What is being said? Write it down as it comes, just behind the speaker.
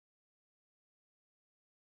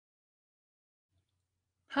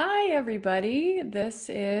Hi, everybody. This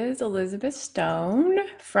is Elizabeth Stone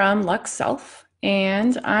from Lux Self,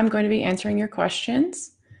 and I'm going to be answering your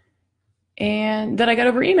questions and that I got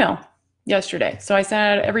over email yesterday. So I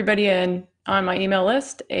sent out everybody in on my email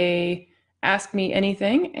list a ask me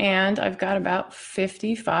anything, and I've got about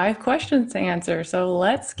 55 questions to answer. So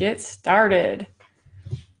let's get started.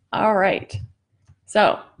 All right.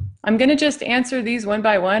 So I'm going to just answer these one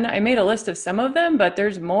by one. I made a list of some of them, but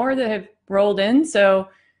there's more that have rolled in. So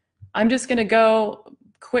I'm just going to go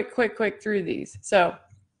quick through these. So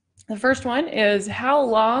the first one is, how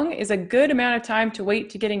long is a good amount of time to wait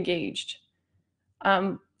to get engaged?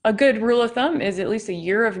 A good rule of thumb is at least a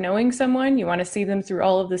year of knowing someone. You want to see them through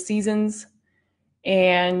all of the seasons.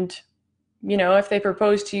 And, if they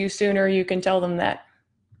propose to you sooner, you can tell them that.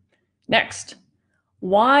 Next,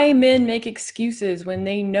 why men make excuses when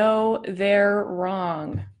they know they're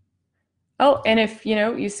wrong. Oh, and if,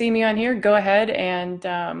 you see me on here, go ahead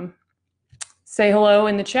and say hello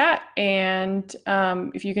in the chat, and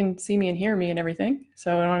if you can see me and hear me and everything.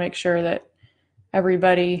 So I want to make sure that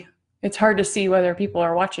everybody, it's hard to see whether people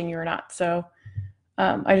are watching you or not. So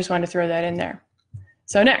I just wanted to throw that in there.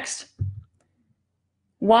 So next,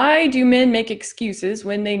 why do men make excuses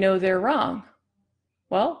when they know they're wrong?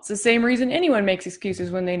 Well, it's the same reason anyone makes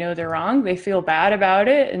excuses when they know they're wrong. They feel bad about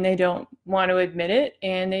it and they don't want to admit it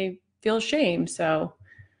and they feel shame. So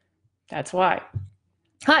that's why.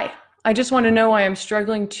 Hi, I just want to know why I'm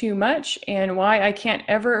struggling too much and why I can't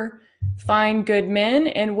ever find good men,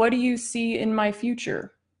 and what do you see in my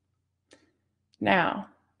future? Now,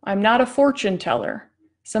 I'm not a fortune teller.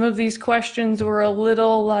 Some of these questions were a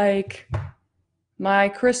little like, my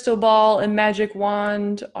crystal ball and magic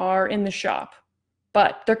wand are in the shop.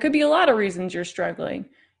 But there could be a lot of reasons you're struggling.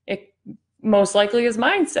 It most likely is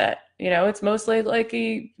mindset. It's mostly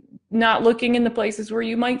likely not looking in the places where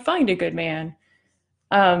you might find a good man.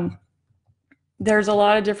 There's a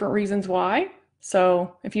lot of different reasons why.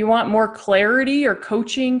 So if you want more clarity or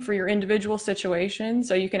coaching for your individual situation,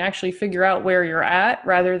 so you can actually figure out where you're at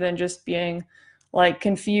rather than just being like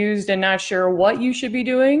confused and not sure what you should be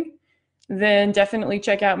doing, then definitely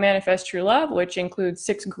check out Manifest True Love, which includes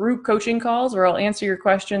 6 group coaching calls where I'll answer your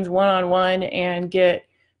questions one-on-one and get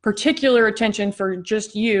particular attention for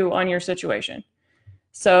just you on your situation.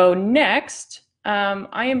 So next,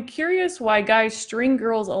 I am curious why guys string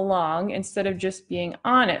girls along instead of just being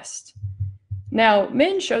honest. Now,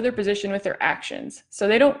 men show their position with their actions, so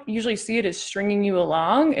they don't usually see it as stringing you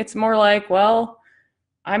along. It's more like, well,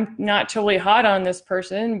 I'm not totally hot on this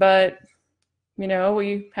person, but we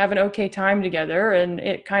have an okay time together and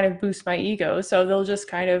it kind of boosts my ego. So they'll just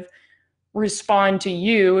kind of respond to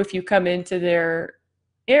you if you come into their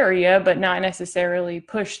area, but not necessarily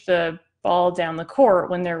push the ball down the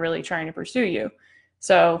court when they're really trying to pursue you.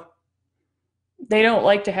 So they don't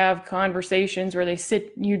like to have conversations where they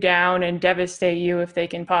sit you down and devastate you if they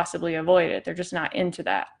can possibly avoid it. They're just not into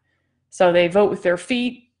that. So they vote with their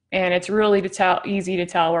feet, and it's really easy to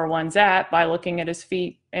tell where one's at by looking at his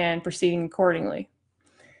feet and proceeding accordingly.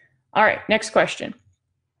 All right, next question.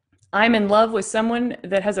 I'm in love with someone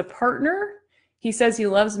that has a partner. He says he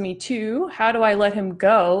loves me too. How do I let him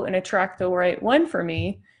go and attract the right one for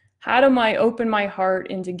me? How do I open my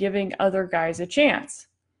heart into giving other guys a chance?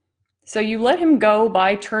 So you let him go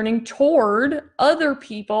by turning toward other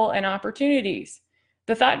people and opportunities.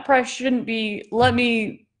 The thought process shouldn't be, let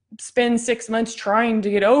me spend 6 months trying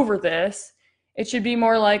to get over this. It should be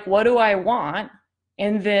more like, what do I want?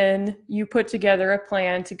 And then you put together a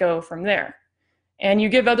plan to go from there. And you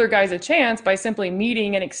give other guys a chance by simply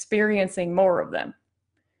meeting and experiencing more of them.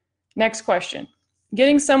 Next question.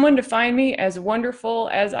 Getting someone to find me as wonderful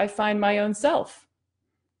as I find my own self.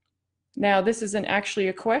 Now, this isn't actually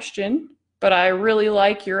a question, but I really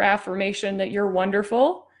like your affirmation that you're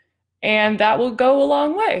wonderful, and that will go a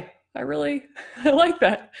long way. I like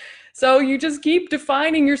that. So you just keep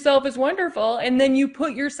defining yourself as wonderful, and then you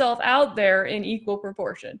put yourself out there in equal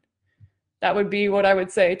proportion. That would be what I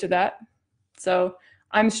would say to that. So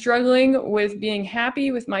I'm struggling with being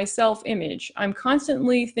happy with my self-image. I'm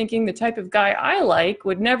constantly thinking the type of guy I like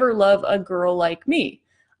would never love a girl like me.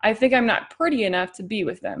 I think I'm not pretty enough to be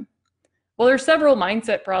with them. Well, there's several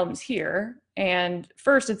mindset problems here. And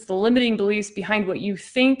first, it's the limiting beliefs behind what you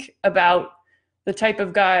think about the type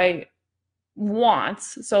of guy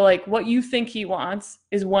wants. So like what you think he wants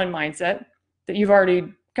is one mindset that you've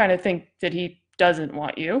already kind of think that he doesn't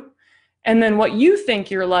want you. And then what you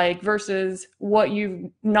think you're like versus what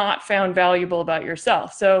you've not found valuable about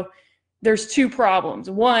yourself. So there's 2 problems.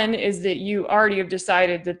 One is that you already have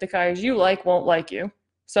decided that the guys you like won't like you.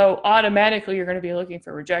 So automatically you're going to be looking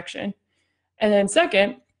for rejection. And then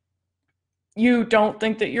second, you don't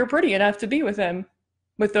think that you're pretty enough to be with him,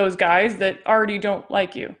 with those guys that already don't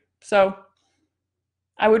like you. So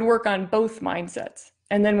I would work on both mindsets.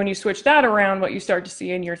 And then when you switch that around, what you start to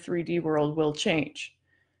see in your 3D world will change.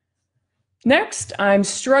 Next, I'm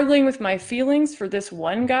struggling with my feelings for this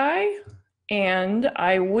one guy, and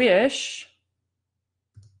I wish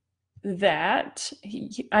that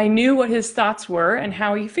I knew what his thoughts were and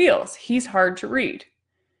how he feels. He's hard to read.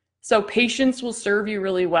 So patience will serve you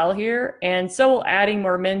really well here, and so will adding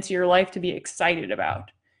more men to your life to be excited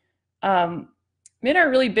about. Men are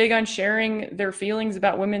really big on sharing their feelings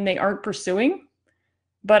about women they aren't pursuing,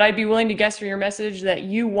 but I'd be willing to guess from your message that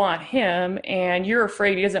you want him and you're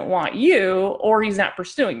afraid he doesn't want you or he's not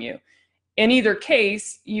pursuing you. In either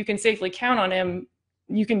case, you can safely count on him.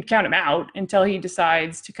 You can count him out until he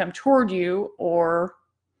decides to come toward you or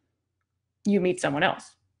you meet someone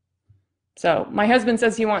else. So my husband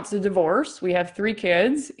says he wants a divorce. We have 3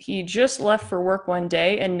 kids. He just left for work one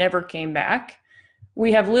day and never came back.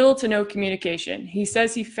 We have little to no communication. He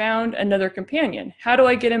says he found another companion. How do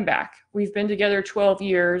I get him back? We've been together 12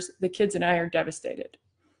 years. The kids and I are devastated.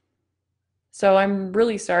 So I'm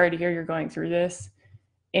really sorry to hear you're going through this.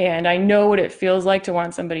 And I know what it feels like to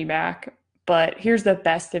want somebody back, but here's the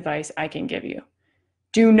best advice I can give you.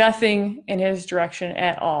 Do nothing in his direction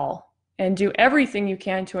at all, and do everything you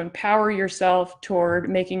can to empower yourself toward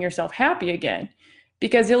making yourself happy again,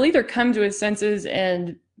 because he'll either come to his senses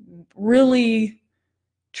and really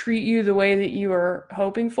treat you the way that you are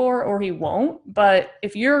hoping for, or he won't. But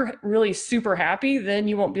if you're really super happy, then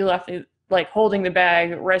you won't be left like holding the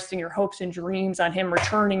bag, resting your hopes and dreams on him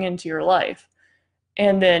returning into your life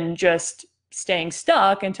and then just staying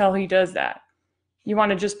stuck until he does that. You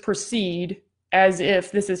want to just proceed as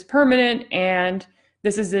if this is permanent and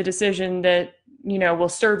this is a decision that, you know, will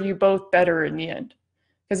serve you both better in the end.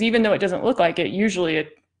 Because even though it doesn't look like it, usually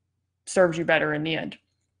it serves you better in the end.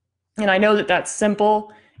 And I know that that's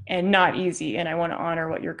simple and not easy, and I want to honor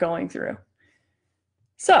what you're going through.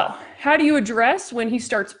 So, how do you address when he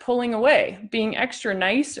starts pulling away? Being extra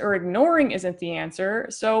nice or ignoring isn't the answer.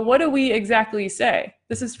 So, what do we exactly say?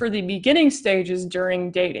 This is for the beginning stages during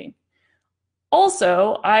dating.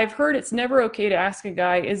 Also, I've heard it's never okay to ask a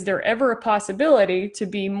guy, is there ever a possibility to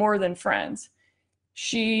be more than friends?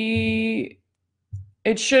 It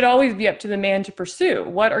should always be up to the man to pursue.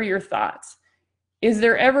 What are your thoughts? Is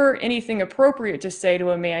there ever anything appropriate to say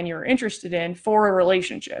to a man you're interested in for a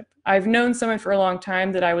relationship? I've known someone for a long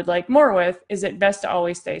time that I would like more with. Is it best to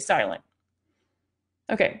always stay silent?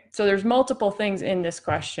 Okay, so there's multiple things in this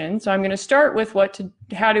question. So I'm going to start with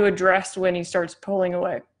how to address when he starts pulling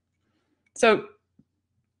away. So,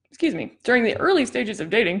 during the early stages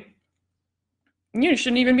of dating, you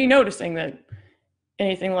shouldn't even be noticing that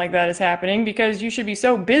anything like that is happening, because you should be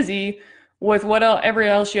so busy with whatever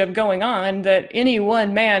else you have going on that any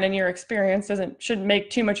one man in your experience shouldn't make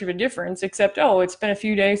too much of a difference, except, oh, it's been a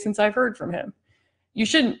few days since I've heard from him.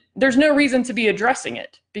 There's no reason to be addressing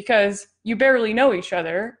it because you barely know each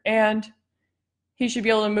other and he should be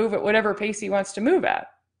able to move at whatever pace he wants to move at.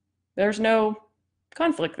 There's no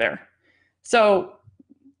conflict there. So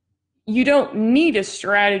you don't need a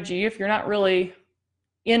strategy if you're not really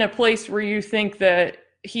in a place where you think that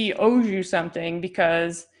he owes you something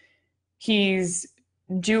because he's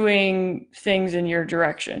doing things in your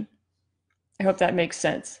direction. I hope that makes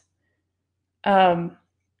sense. And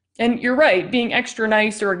you're right, being extra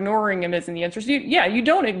nice or ignoring him isn't the answer. So you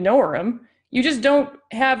don't ignore him. You just don't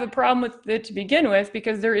have a problem with it to begin with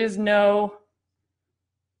because there's no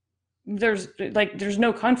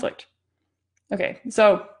conflict. Okay,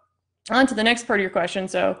 so on to the next part of your question.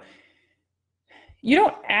 So you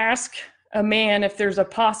don't ask a man if there's a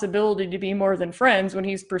possibility to be more than friends when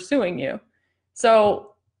he's pursuing you.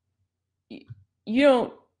 So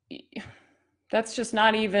that's just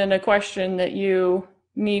not even a question that you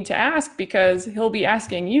need to ask because he'll be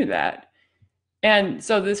asking you that. And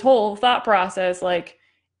so this whole thought process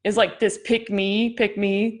is like this pick me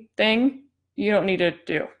thing. You don't need to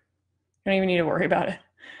do. You don't even need to worry about it.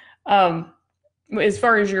 As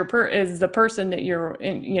far as as the person that you're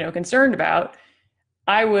concerned about,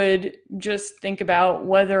 I would just think about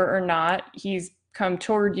whether or not he's come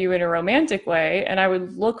toward you in a romantic way, and I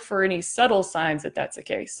would look for any subtle signs that that's the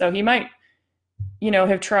case. So he might,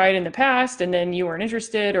 have tried in the past and then you weren't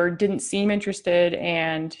interested or didn't seem interested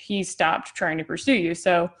and he stopped trying to pursue you.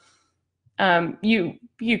 So you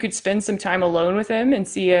could spend some time alone with him and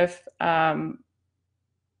see if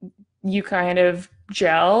you kind of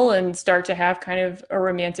gel and start to have kind of a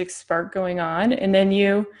romantic spark going on, and then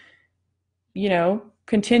you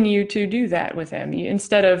continue to do that with him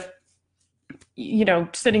instead of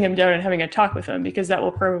sitting him down and having a talk with him, because that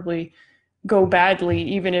will probably go badly,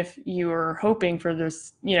 even if you're hoping for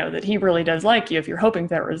this, that he really does like you. If you're hoping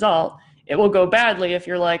for that result, it will go badly if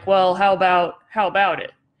you're like, well, how about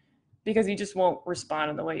it? Because he just won't respond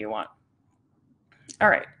in the way you want. All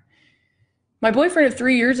right. My boyfriend of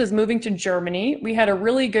 3 years is moving to Germany. We had a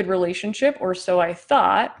really good relationship, or so I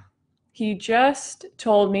thought. He just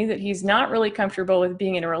told me that he's not really comfortable with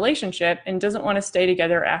being in a relationship and doesn't want to stay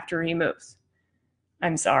together after he moves.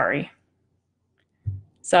 I'm sorry.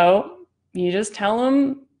 So you just tell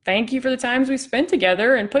him, thank you for the times we spent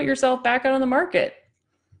together, and put yourself back out on the market.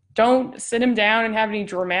 Don't sit him down and have any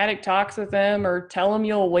dramatic talks with him or tell him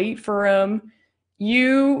you'll wait for him.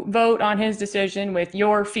 You vote on his decision with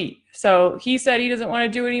your feet. So he said he doesn't want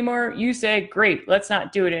to do it anymore. You say, great, let's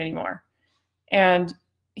not do it anymore. And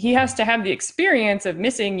he has to have the experience of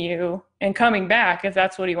missing you and coming back if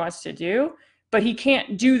that's what he wants to do. But he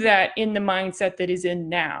can't do that in the mindset that he's in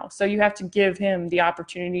now. So you have to give him the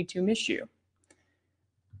opportunity to miss you.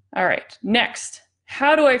 All right, next.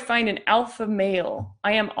 How do I find an alpha male?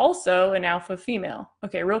 I am also an alpha female.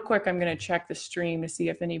 Okay, real quick, I'm going to check the stream to see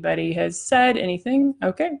if anybody has said anything.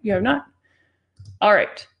 Okay, you have not. All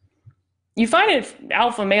right. You find an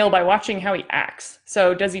alpha male by watching how he acts.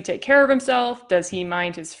 So does he take care of himself? Does he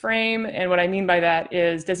mind his frame? And what I mean by that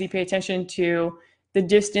is, does he pay attention to the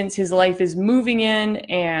distance his life is moving in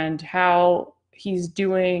and how he's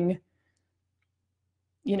doing,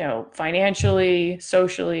 financially,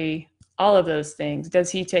 socially, all of those things?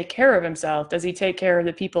 Does he take care of himself? Does he take care of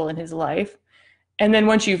the people in his life? And then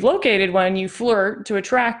once you've located one, you flirt to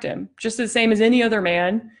attract him, just the same as any other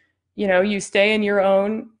man. You stay in your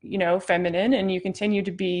own, feminine, and you continue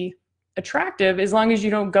to be attractive as long as you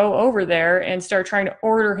don't go over there and start trying to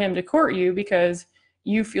order him to court you because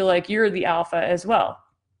you feel like you're the alpha as well.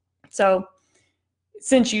 So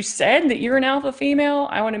since you said that you're an alpha female,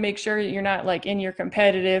 I want to make sure that you're not like in your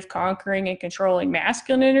competitive, conquering, and controlling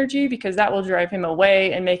masculine energy, because that will drive him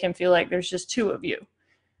away and make him feel like there's just two of you.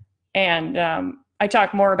 And I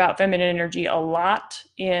talk more about feminine energy a lot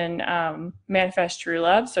in Manifest True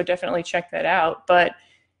Love, so definitely check that out. But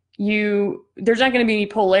there's not going to be any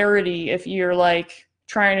polarity if you're like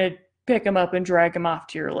trying to pick him up and drag him off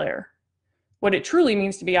to your lair. What it truly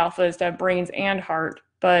means to be alpha is to have brains and heart,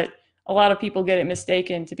 but a lot of people get it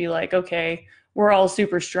mistaken to be like, okay, we're all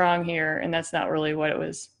super strong here, and that's not really what it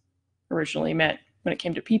was originally meant when it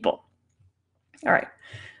came to people. All right.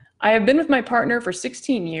 I have been with my partner for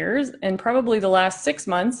 16 years, and probably the last 6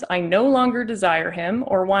 months, I no longer desire him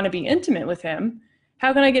or want to be intimate with him.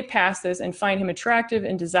 How can I get past this and find him attractive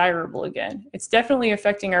and desirable again? It's definitely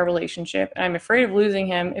affecting our relationship, and I'm afraid of losing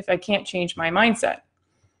him if I can't change my mindset.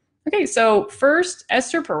 Okay, so first,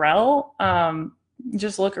 Esther Perel,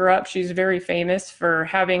 just look her up. She's very famous for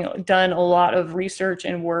having done a lot of research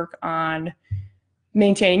and work on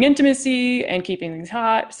maintaining intimacy and keeping things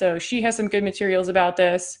hot. So she has some good materials about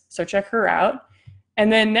this, so check her out.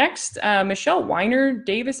 And then next, Michelle Weiner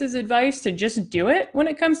Davis's advice to just do it when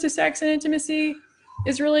it comes to sex and intimacy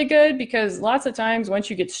is really good, because lots of times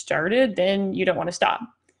once you get started, then you don't want to stop.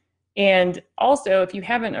 And also, if you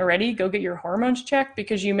haven't already, go get your hormones checked,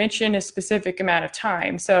 because you mentioned a specific amount of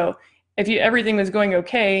time. So if everything was going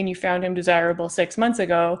okay and you found him desirable 6 months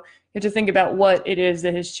ago, you have to think about what it is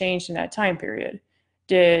that has changed in that time period.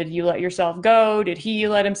 Did you let yourself go? Did he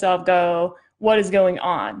let himself go? What is going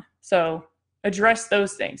on? So address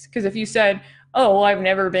those things. Because if you said, oh, well, I've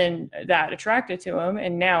never been that attracted to him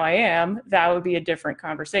and now I am, that would be a different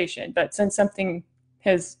conversation. But since something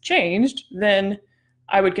has changed, then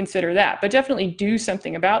I would consider that. But definitely do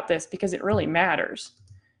something about this, because it really matters.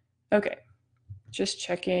 Okay, just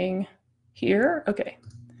checking here. Okay,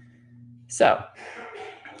 so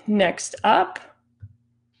next up,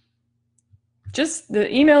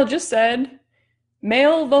 the email just said,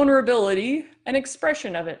 male vulnerability, an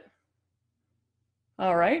expression of it.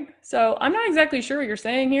 All right, so I'm not exactly sure what you're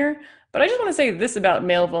saying here, but I just want to say this about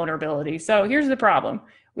male vulnerability. So here's the problem.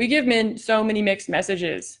 We give men so many mixed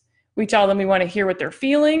messages. We tell them we want to hear what they're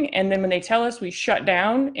feeling, and then when they tell us, we shut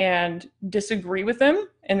down and disagree with them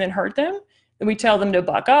and then hurt them. Then we tell them to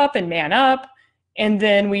buck up and man up, and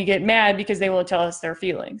then we get mad because they won't tell us their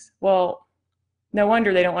feelings. Well, no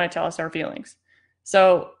wonder they don't want to tell us our feelings.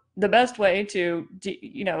 So the best way to,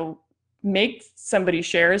 make somebody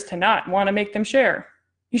share is to not want to make them share.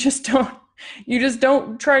 You just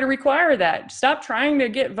don't try to require that. Stop trying to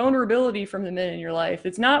get vulnerability from the men in your life.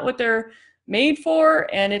 It's not what they're made for.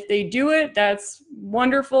 And if they do it, that's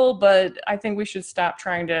wonderful. But I think we should stop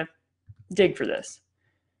trying to dig for this.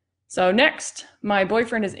 So next, my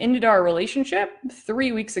boyfriend has ended our relationship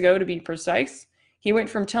 3 weeks ago, to be precise. He went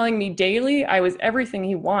from telling me daily I was everything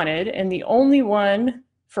he wanted and the only one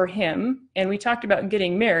for him, and we talked about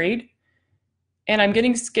getting married, and I'm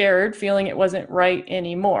getting scared, feeling it wasn't right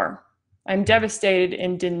anymore. I'm devastated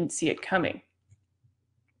and didn't see it coming.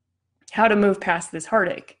 How to move past this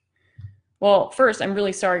heartache? Well, first, I'm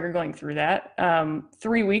really sorry you're going through that.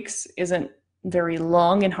 3 weeks isn't very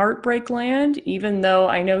long in heartbreak land, even though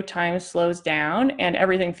I know time slows down and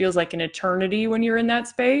everything feels like an eternity when you're in that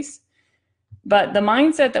space. But the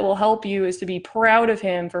mindset that will help you is to be proud of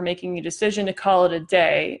him for making a decision to call it a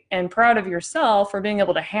day, and proud of yourself for being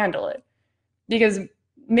able to handle it. Because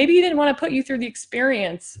maybe he didn't want to put you through the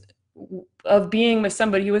experience of being with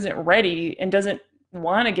somebody who isn't ready and doesn't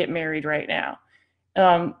want to get married right now.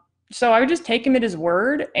 So I would just take him at his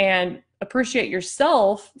word and appreciate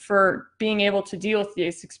yourself for being able to deal with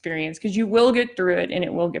this experience, because you will get through it and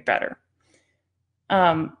it will get better.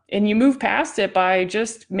 And you move past it by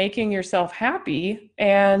just making yourself happy.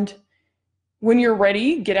 And when you're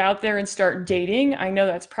ready, get out there and start dating. I know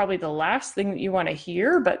that's probably the last thing that you want to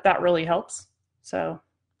hear, but that really helps. So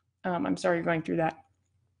I'm sorry you're going through that.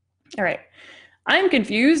 All right. I'm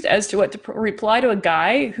confused as to what to reply to a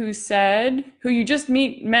guy who you just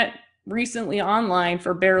met recently online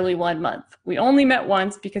for barely 1 month. We only met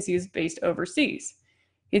once because he was based overseas.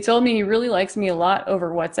 He told me he really likes me a lot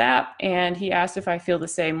over WhatsApp, and he asked if I feel the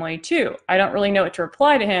same way too. I don't really know what to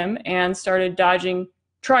reply to him and tried dodging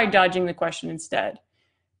the question instead,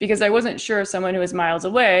 because I wasn't sure of someone who was miles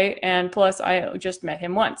away, and plus I just met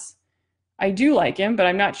him once. I do like him, but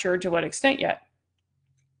I'm not sure to what extent yet.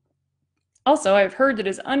 Also, I've heard that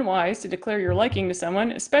it's unwise to declare your liking to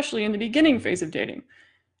someone, especially in the beginning phase of dating.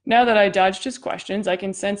 Now that I dodged his questions, I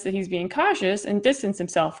can sense that he's being cautious and distance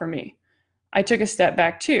himself from me. I took a step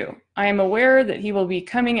back too. I am aware that he will be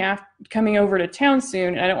coming over to town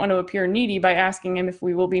soon, and I don't want to appear needy by asking him if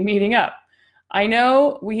we will be meeting up. I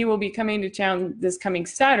know he will be coming to town this coming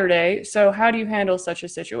Saturday, so how do you handle such a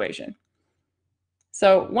situation?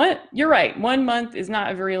 So you're right, 1 month is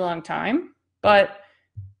not a very long time, but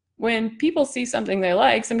when people see something they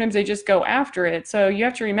like, sometimes they just go after it. So you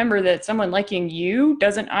have to remember that someone liking you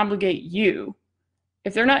doesn't obligate you.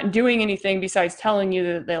 If they're not doing anything besides telling you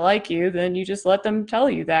that they like you, then you just let them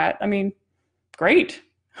tell you that. I mean, great.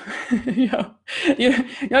 You don't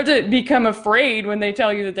have to become afraid when they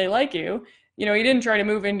tell you that they like you. He didn't try to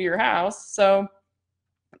move into your house, so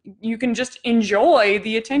you can just enjoy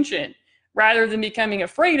the attention rather than becoming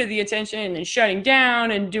afraid of the attention and then shutting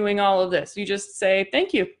down and doing all of this. You just say,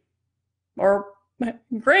 thank you, or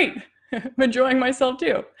great, I'm enjoying myself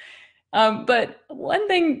too. But one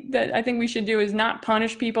thing that I think we should do is not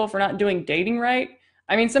punish people for not doing dating right.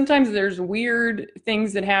 I mean, sometimes there's weird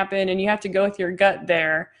things that happen and you have to go with your gut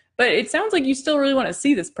there, but it sounds like you still really want to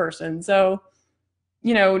see this person. So,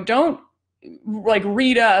 don't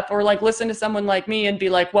read up or listen to someone like me and be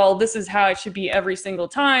like, well, this is how it should be every single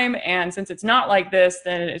time. And since it's not like this,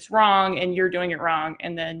 then it's wrong and you're doing it wrong,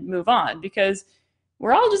 and then move on, because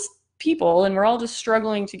we're all just people and we're all just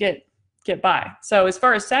struggling to get by. So as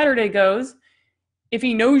far as Saturday goes, if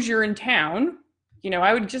he knows you're in town,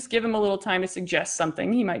 I would just give him a little time to suggest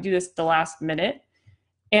something. He might do this at the last minute.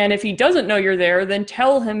 And if he doesn't know you're there, then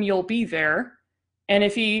tell him you'll be there. And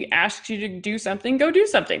if he asks you to do something, go do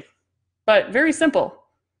something. But very simple.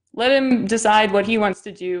 Let him decide what he wants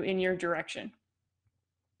to do in your direction.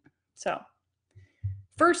 So,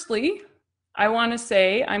 firstly, I want to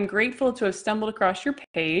say I'm grateful to have stumbled across your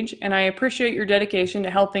page, and I appreciate your dedication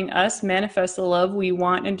to helping us manifest the love we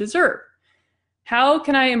want and deserve. How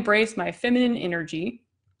can I embrace my feminine energy?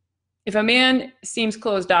 If a man seems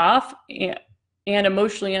closed off and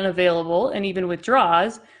emotionally unavailable and even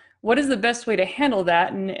withdraws, what is the best way to handle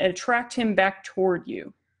that and attract him back toward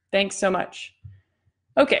you? Thanks so much.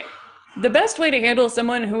 Okay, the best way to handle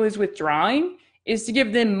someone who is withdrawing is to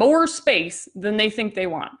give them more space than they think they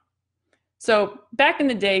want. So back in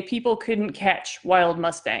the day, people couldn't catch wild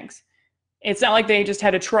Mustangs. It's not like they just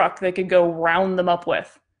had a truck they could go round them up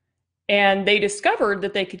with. And they discovered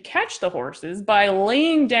that they could catch the horses by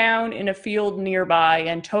laying down in a field nearby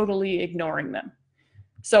and totally ignoring them.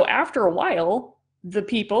 So after a while, the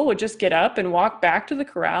people would just get up and walk back to the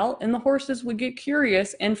corral, and the horses would get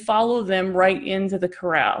curious and follow them right into the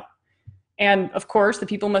corral. And of course, the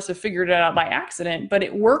people must have figured it out by accident, but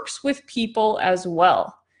it works with people as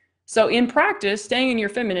well. So in practice, staying in your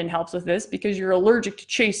feminine helps with this, because you're allergic to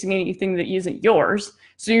chasing anything that isn't yours.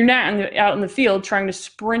 So you're not out in the field trying to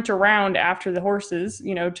sprint around after the horses,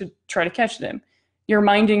 to try to catch them. You're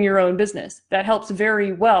minding your own business. That helps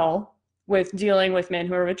very well with dealing with men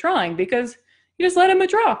who are withdrawing, because you just let them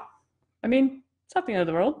withdraw. I mean, it's not the end of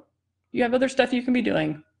the world. You have other stuff you can be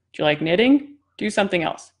doing. Do you like knitting? Do something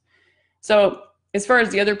else. So as far as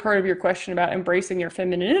the other part of your question about embracing your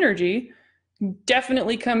feminine energy,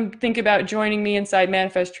 definitely come think about joining me inside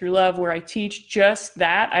Manifest True Love, where I teach just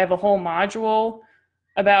that. I have a whole module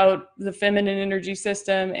about the feminine energy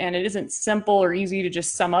system, and it isn't simple or easy to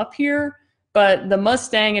just sum up here, but the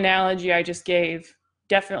Mustang analogy I just gave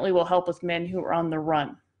definitely will help with men who are on the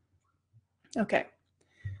run. Okay,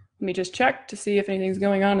 let me just check to see if anything's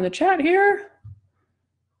going on in the chat here.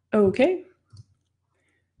 Okay.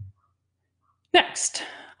 Next,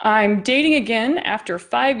 I'm dating again after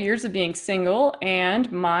 5 years of being single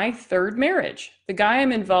and my third marriage. The guy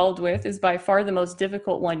I'm involved with is by far the most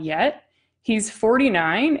difficult one yet. He's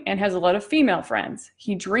 49 and has a lot of female friends.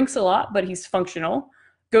 He drinks a lot, but he's functional,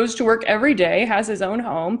 goes to work every day, has his own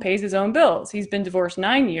home, pays his own bills. He's been divorced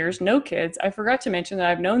 9 years, no kids. I forgot to mention that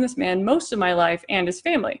I've known this man most of my life and his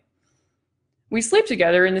family. We sleep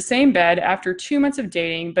together in the same bed after 2 months of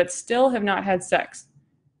dating, but still have not had sex.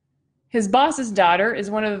 His boss's daughter is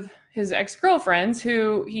one of his ex-girlfriends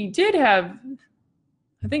who he did have,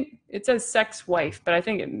 I think it says sex wife, but I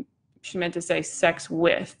think she meant to say sex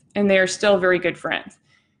with, and they are still very good friends.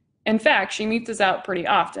 In fact, she meets us out pretty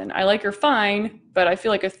often. I like her fine, but I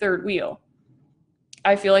feel like a third wheel.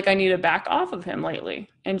 I feel like I need to back off of him lately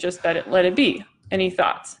and just let it be. Any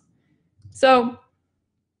thoughts? So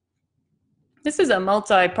this is a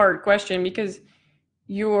multi-part question because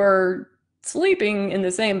you're sleeping in the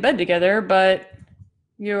same bed together, but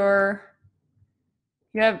you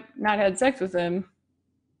have not had sex with him.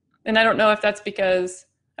 And I don't know if that's because,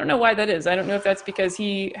 I don't know why that is. I don't know if that's because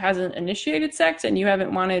he hasn't initiated sex and you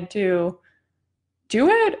haven't wanted to do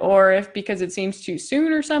it, or if because it seems too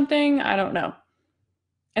soon or something. I don't know.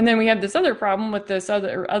 And then we have this other problem with this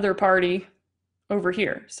other party over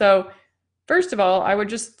here. So first of all, I would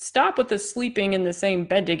just stop with the sleeping in the same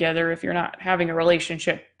bed together if you're not having a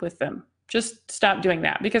relationship with them. Just stop doing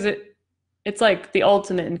that, because it's like the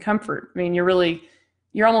ultimate in comfort. I mean,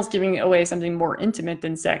 you're almost giving away something more intimate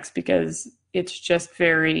than sex, because it's just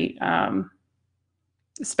very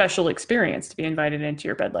special experience to be invited into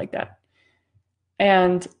your bed like that.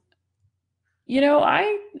 And,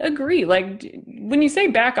 I agree. Like, when you say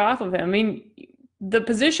back off of him, I mean, the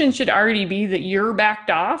position should already be that you're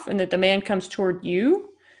backed off and that the man comes toward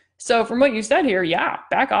you. So from what you said here, yeah,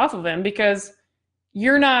 back off of him, because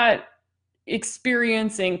you're not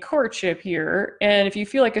experiencing courtship here. And if you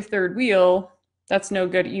feel like a third wheel, that's no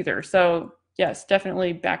good either. So yes,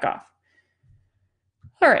 definitely back off.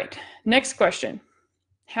 All right, next question.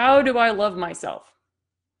 How do I love myself?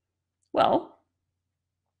 Well,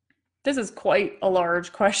 this is quite a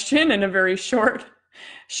large question and a very short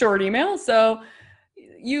email. So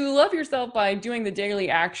you love yourself by doing the daily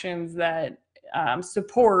actions that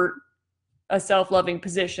support a self-loving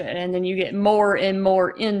position, and then you get more and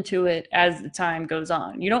more into it as the time goes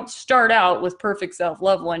on. You don't start out with perfect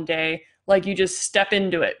self-love one day, like you just step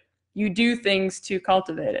into it. You do things to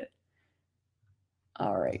cultivate it.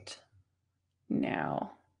 All right.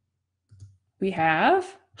 Now we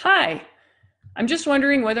have, hi, I'm just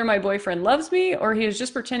wondering whether my boyfriend loves me or he is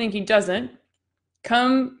just pretending he doesn't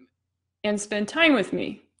come and spend time with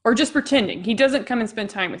me, or just pretending he doesn't come and spend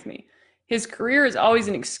time with me. His career is always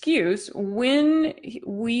an excuse when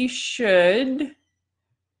we should.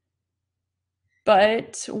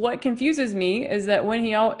 But what confuses me is that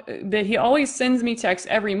he always sends me texts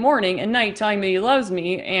every morning and night telling me he loves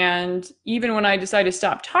me, and even when I decide to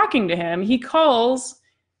stop talking to him, he calls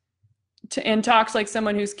and talks like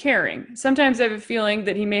someone who's caring. Sometimes I have a feeling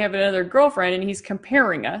that he may have another girlfriend and he's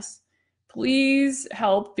comparing us. Please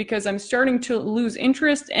help, because I'm starting to lose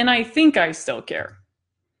interest and I think I still care.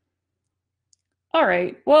 All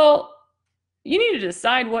right, well, you need to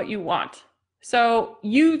decide what you want. So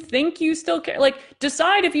you think you still care, like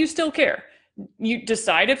decide if you still care. You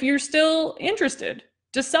decide if you're still interested.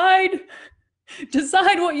 Decide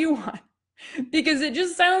what you want. Because it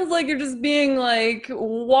just sounds like you're just being like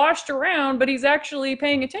washed around, but he's actually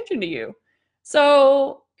paying attention to you.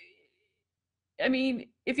 So, I mean,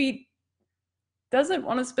 if he doesn't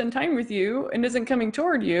want to spend time with you and isn't coming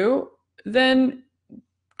toward you, then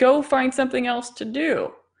go find something else to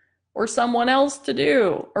do, or someone else to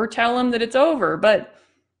do, or tell him that it's over. But,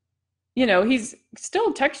 he's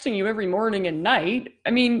still texting you every morning and night. I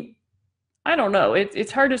mean, I don't know.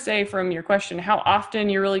 It's hard to say from your question how often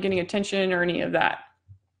you're really getting attention or any of that.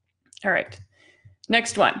 All right.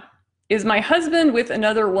 Next one. Is my husband with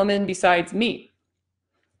another woman besides me?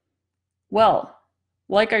 Well,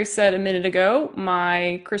 like I said a minute ago,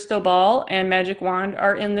 my crystal ball and magic wand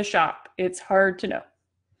are in the shop. It's hard to know.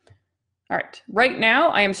 All right. Right now,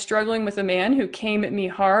 I am struggling with a man who came at me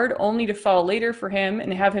hard only to fall later for him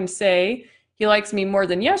and have him say He likes me more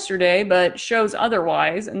than yesterday, but shows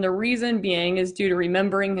otherwise, and the reason being is due to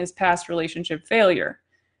remembering his past relationship failure.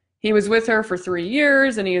 He was with her for 3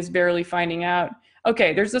 years, and he is barely finding out.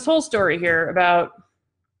 Okay, there's this whole story here about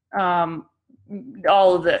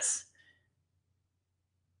all of this.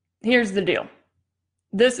 Here's the deal.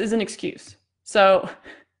 This is an excuse. So,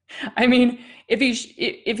 I mean, if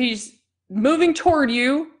he's moving toward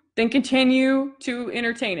you, then continue to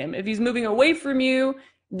entertain him. If he's moving away from you,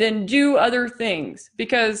 then do other things.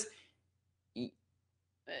 Because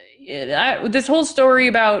this whole story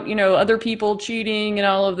about, other people cheating and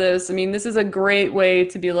all of this, I mean, this is a great way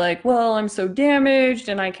to be like, well, I'm so damaged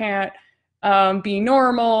and I can't be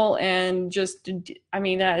normal, and just, I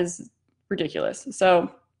mean, that is ridiculous. So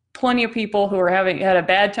plenty of people who are had a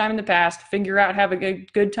bad time in the past figure out have a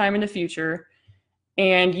good time in the future,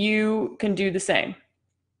 and you can do the same.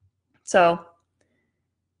 So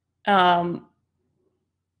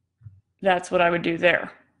that's what I would do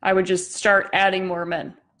there. I would just start adding more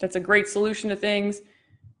men. That's a great solution to things.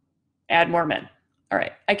 Add more men. All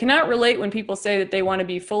right. I cannot relate when people say that they want to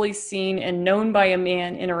be fully seen and known by a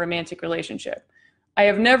man in a romantic relationship. I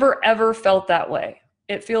have never, ever felt that way.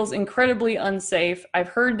 It feels incredibly unsafe. I've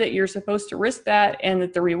heard that you're supposed to risk that and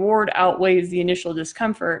that the reward outweighs the initial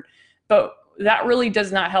discomfort, but that really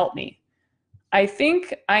does not help me. I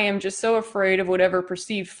think I am just so afraid of whatever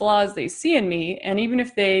perceived flaws they see in me, and even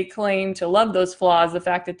if they claim to love those flaws, the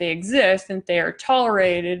fact that they exist and they are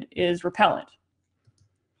tolerated is repellent.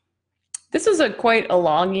 This is quite a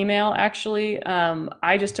long email, actually.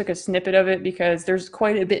 I just took a snippet of it because there's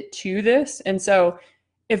quite a bit to this. And so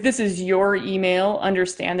if this is your email,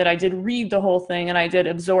 understand that I did read the whole thing and I did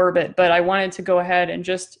absorb it, but I wanted to go ahead and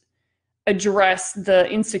just address the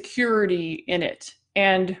insecurity in it.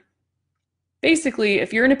 And basically,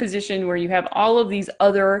 if you're in a position where you have all of these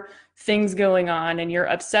other things going on and you're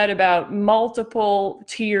upset about multiple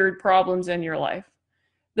tiered problems in your life,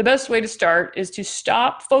 the best way to start is to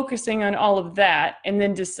stop focusing on all of that and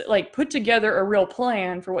then just put together a real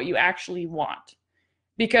plan for what you actually want.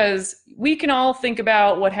 Because we can all think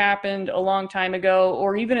about what happened a long time ago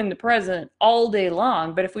or even in the present all day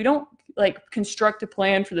long, but if we don't construct a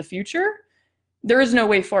plan for the future, there is no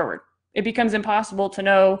way forward. It becomes impossible to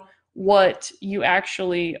know what you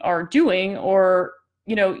actually are doing. Or,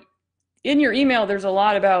 in your email, there's a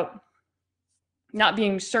lot about not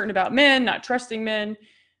being certain about men, not trusting men.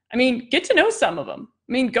 I mean, get to know some of them.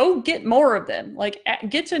 I mean, go get more of them.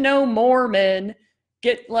 Get to know more men.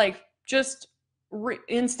 Get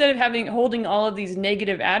instead of holding all of these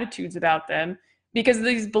negative attitudes about them, because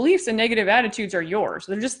these beliefs and negative attitudes are yours.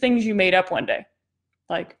 They're just things you made up one day.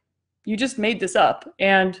 You just made this up,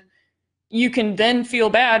 and you can then feel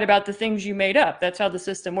bad about the things you made up. That's how the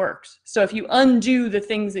system works. So if you undo the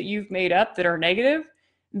things that you've made up that are negative,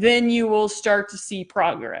 then you will start to see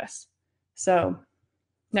progress. So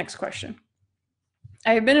next question.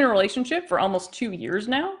 I have been in a relationship for almost 2 years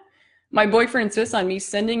now. My boyfriend insists on me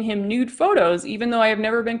sending him nude photos, even though I have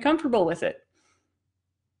never been comfortable with it.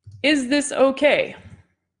 Is this okay?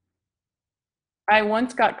 I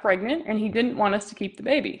once got pregnant and he didn't want us to keep the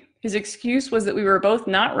baby. His excuse was that we were both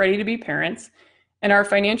not ready to be parents and our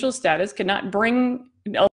financial status could not bring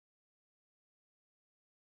I'm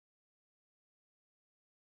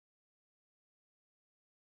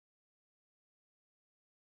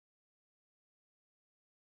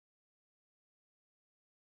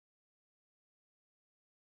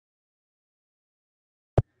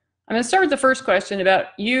going to start with the first question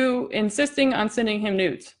about you insisting on sending him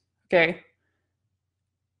nudes. Okay.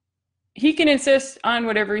 He can insist on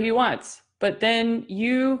whatever he wants, but then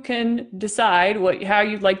you can decide how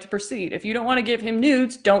you'd like to proceed. If you don't want to give him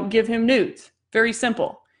nudes, don't give him nudes. Very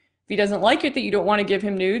simple. If he doesn't like it that you don't want to give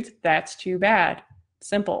him nudes, that's too bad.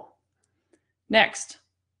 Simple. Next.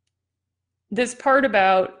 This part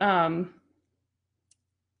about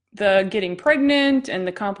the getting pregnant and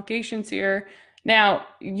the complications here. Now,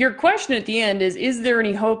 your question at the end is there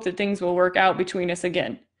any hope that things will work out between us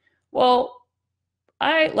again? Well,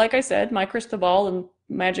 like I said, my crystal ball and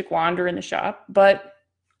magic wand are in the shop, but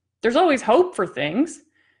there's always hope for things.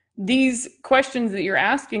 These questions that you're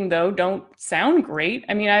asking, though, don't sound great.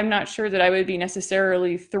 I mean, I'm not sure that I would be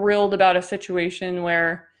necessarily thrilled about a situation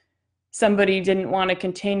where somebody didn't want to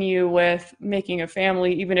continue with making a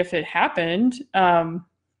family, even if it happened, and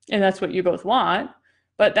that's what you both want.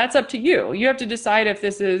 But that's up to you. You have to decide if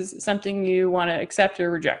this is something you want to accept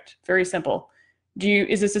or reject. Very simple.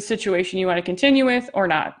 Is this a situation you want to continue with or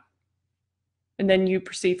not? And then you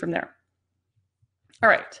proceed from there. All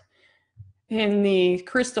right. In the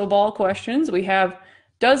crystal ball questions, we have,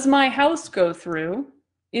 does my house go through?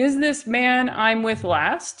 Is this man I'm with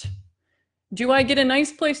last? Do I get a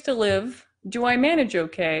nice place to live? Do I manage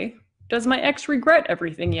okay? Does my ex regret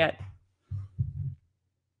everything yet?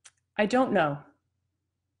 I don't know.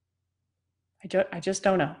 I just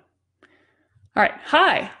don't know. All right.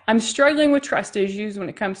 Hi, I'm struggling with trust issues when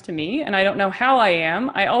it comes to me, and I don't know how I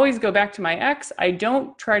am. I always go back to my ex. I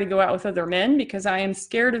don't try to go out with other men because I am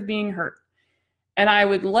scared of being hurt. And I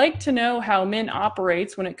would like to know how men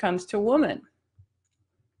operates when it comes to women.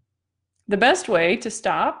 The best way to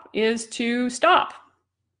stop is to stop.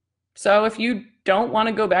 So if you don't want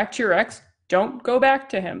to go back to your ex, don't go back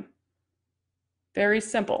to him. Very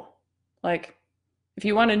simple. Like, if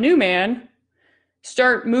you want a new man,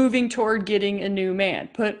 start moving toward getting a new man.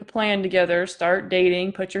 Put a plan together, start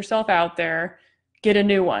dating, put yourself out there, get a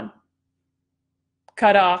new one.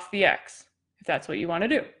 Cut off the ex, if that's what you want to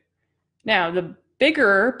do. Now, the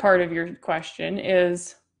bigger part of your question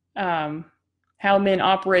is how men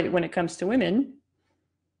operate when it comes to women.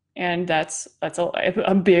 And that's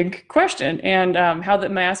a big question. And how the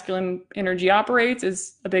masculine energy operates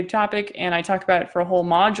is a big topic. And I talked about it for a whole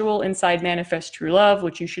module inside Manifest True Love,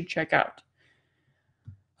 which you should check out.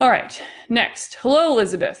 All right, next. Hello,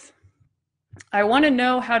 Elizabeth. I want to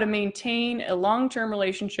know how to maintain a long-term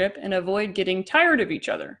relationship and avoid getting tired of each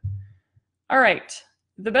other. All right,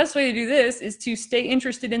 the best way to do this is to stay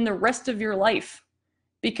interested in the rest of your life,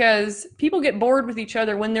 because people get bored with each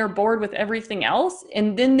other when they're bored with everything else,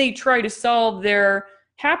 and then they try to solve their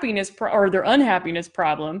happiness or their unhappiness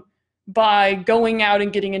problem by going out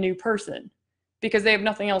and getting a new person, because they have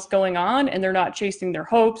nothing else going on and they're not chasing their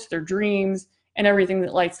hopes, their dreams, and everything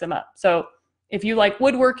that lights them up. So if you like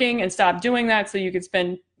woodworking and stop doing that so you could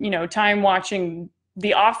spend, time watching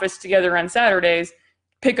The Office together on Saturdays,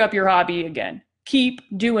 pick up your hobby again.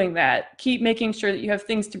 Keep doing that. Keep making sure that you have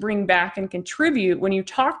things to bring back and contribute when you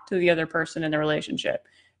talk to the other person in the relationship.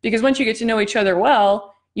 Because once you get to know each other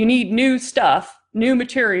well, you need new stuff, new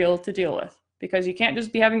material to deal with. Because you can't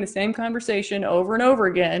just be having the same conversation over and over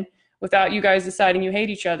again without you guys deciding you hate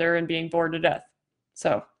each other and being bored to death.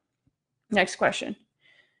 So, next question.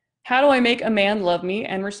 How do I make a man love me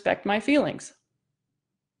and respect my feelings?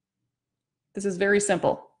 This is very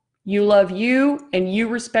simple. You love you and you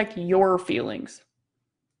respect your feelings.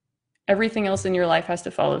 Everything else in your life has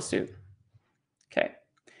to follow suit. Okay.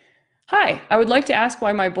 Hi, I would like to ask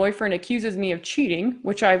why my boyfriend accuses me of cheating,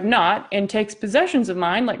 which I've not, and takes possessions of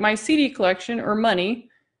mine, like my CD collection or money,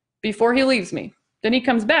 before he leaves me. Then he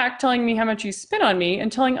comes back telling me how much he spent on me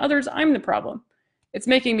and telling others I'm the problem. It's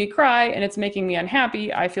making me cry and it's making me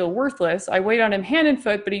unhappy. I feel worthless. I wait on him hand and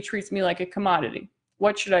foot, but he treats me like a commodity.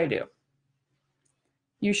 What should I do?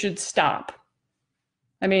 You should stop.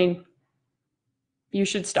 You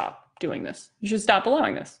should stop doing this. You should stop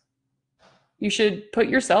allowing this. You should put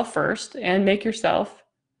yourself first and make yourself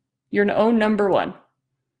your own number one.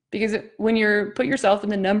 Because when you put yourself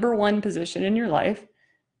in the number one position in your life,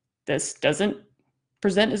 this doesn't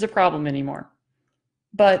present as a problem anymore.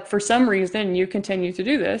 But for some reason, you continue to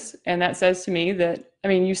do this. And that says to me that,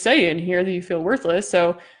 you say in here that you feel worthless.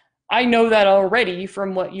 So I know that already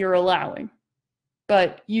from what you're allowing.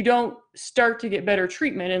 But you don't start to get better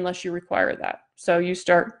treatment unless you require that. So you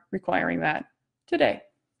start requiring that today.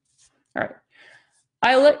 All right.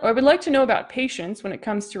 I would like to know about patience when it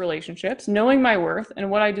comes to relationships. Knowing my worth and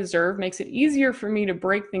what I deserve makes it easier for me to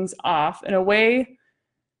break things off in a way.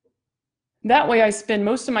 That way I spend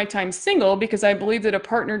most of my time single because I believe that a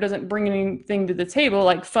partner doesn't bring anything to the table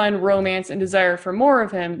like fun, romance, and desire for more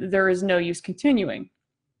of him. There is no use continuing.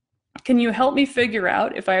 Can you help me figure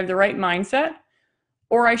out if I have the right mindset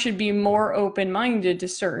or I should be more open-minded to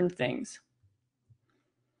certain things?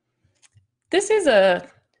 This is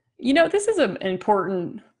an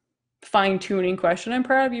important fine-tuning question. I'm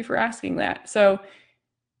proud of you for asking that. So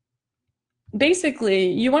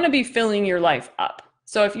basically, you want to be filling your life up.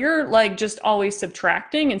 So if you're like just always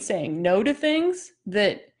subtracting and saying no to things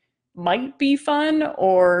that might be fun,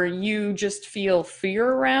 or you just feel fear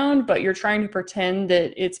around, but you're trying to pretend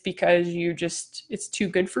that it's because it's too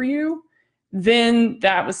good for you, then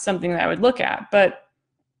that was something that I would look at. But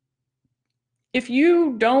if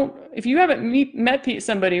you haven't met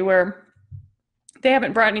somebody where they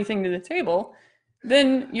haven't brought anything to the table,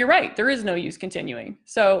 then you're right, there is no use continuing.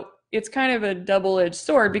 So it's kind of a double-edged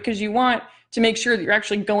sword, because you want to make sure that you're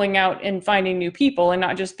actually going out and finding new people and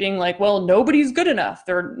not just being like, well, nobody's good enough,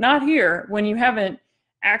 they're not here, when you haven't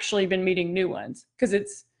actually been meeting new ones. Because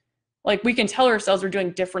it's like we can tell ourselves we're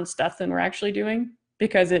doing different stuff than we're actually doing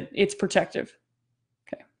because it's protective.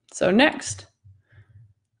 Okay, so next.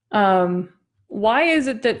 Why is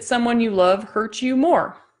it that someone you love hurts you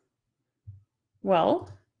more? Well,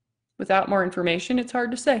 without more information, it's hard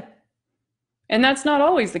to say. And that's not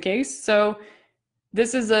always the case. So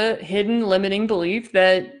this is a hidden limiting belief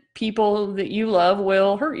that people that you love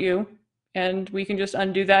will hurt you. And we can just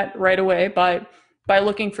undo that right away by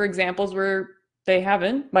looking for examples where they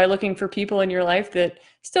haven't, by looking for people in your life that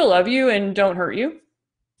still love you and don't hurt you.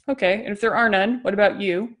 Okay, and if there are none, what about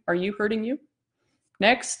you? Are you hurting you?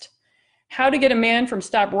 Next, how to get a man from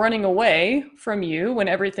stop running away from you when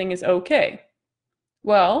everything is okay.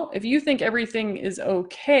 Well, if you think everything is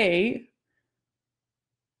okay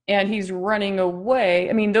and he's running away,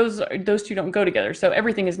 I mean, those two don't go together. So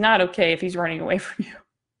everything is not okay if he's running away from you.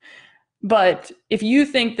 But if you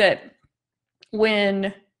think that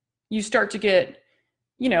when you start to get,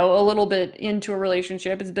 a little bit into a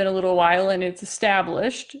relationship, it's been a little while and it's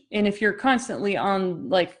established, and if you're constantly on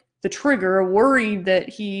like the trigger, worried that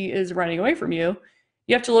he is running away from you,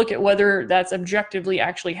 you have to look at whether that's objectively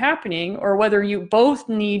actually happening or whether you both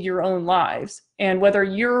need your own lives and whether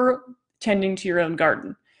you're tending to your own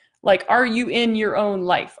garden. Like, are you in your own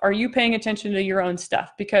life? Are you paying attention to your own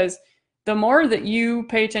stuff? Because the more that you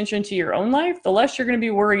pay attention to your own life, the less you're going to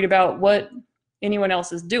be worried about what anyone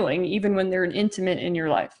else is doing, even when they're intimate in your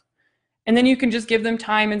life. And then you can just give them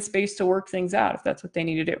time and space to work things out if that's what they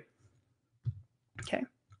need to do. Okay.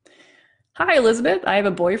 Hi, Elizabeth. I have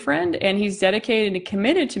a boyfriend and he's dedicated and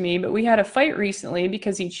committed to me, but we had a fight recently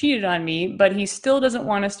because he cheated on me, but he still doesn't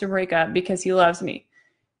want us to break up because he loves me.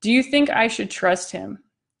 Do you think I should trust him?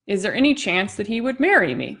 Is there any chance that he would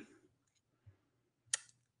marry me?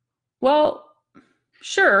 Well,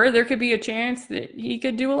 sure, there could be a chance that he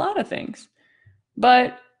could do a lot of things.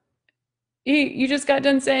 But you just got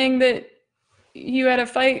done saying that you had a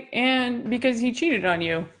fight and because he cheated on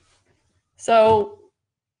you. So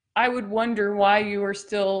I would wonder why you were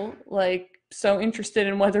still like so interested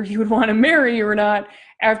in whether he would want to marry you or not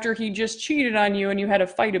after he just cheated on you and you had a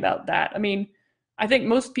fight about that. I mean, I think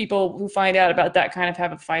most people who find out about that kind of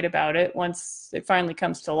have a fight about it once it finally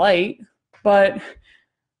comes to light. But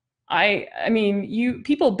I mean,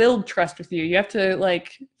 people build trust with you. You have to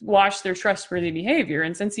like watch their trustworthy behavior.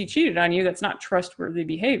 And since he cheated on you, that's not trustworthy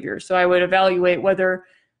behavior. So I would evaluate whether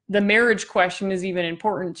the marriage question is even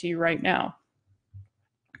important to you right now.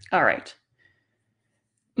 All right.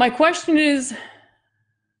 My question is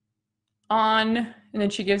on, and then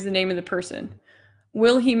she gives the name of the person.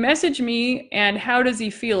 Will he message me and how does he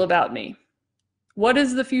feel about me? What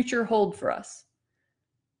does the future hold for us?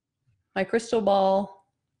 My crystal ball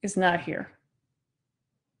is not here.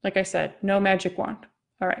 Like I said, no magic wand.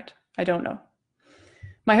 All right, I don't know.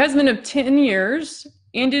 My husband of 10 years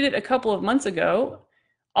ended it a couple of months ago.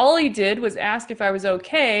 All he did was ask if I was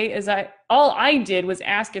okay, all I did was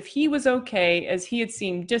ask if he was okay, as he had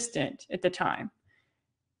seemed distant at the time.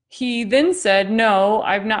 He then said, no,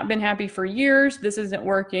 I've not been happy for years. This isn't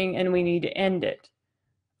working and we need to end it.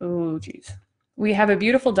 Oh, geez. We have a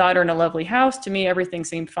beautiful daughter and a lovely house. To me, everything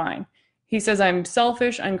seemed fine. He says I'm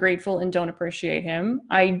selfish, ungrateful, and don't appreciate him.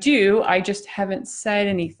 I do, I just haven't said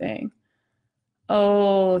anything.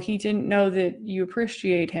 Oh, he didn't know that you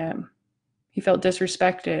appreciate him. He felt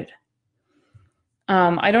disrespected.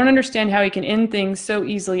 I don't understand how he can end things so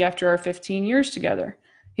easily after our 15 years together.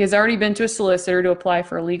 He has already been to a solicitor to apply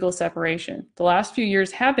for a legal separation. The last few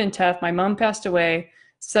years have been tough. My mom passed away.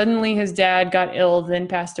 Suddenly his dad got ill, then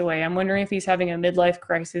passed away. I'm wondering if he's having a midlife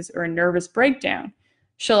crisis or a nervous breakdown.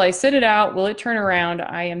 Shall I sit it out? Will it turn around?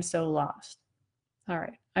 I am so lost. All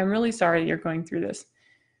right. I'm really sorry that you're going through this.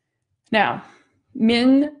 Now,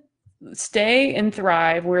 men stay and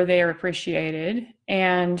thrive where they are appreciated,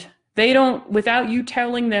 and they don't, without you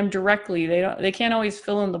telling them directly, they can't always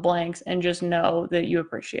fill in the blanks and just know that you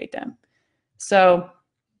appreciate them. So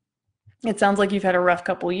it sounds like you've had a rough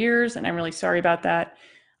couple years, and I'm really sorry about that.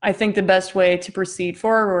 I think the best way to proceed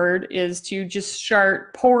forward is to just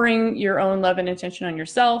start pouring your own love and attention on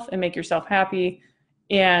yourself and make yourself happy,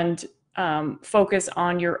 and focus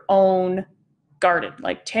on your own garden.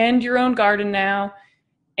 Like, tend your own garden now,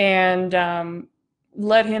 and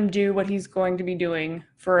let him do what he's going to be doing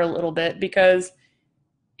for a little bit, because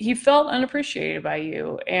he felt unappreciated by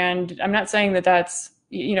you. And I'm not saying that that's,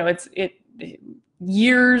 years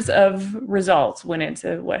of results went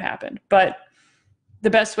into what happened, but the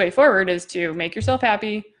best way forward is to make yourself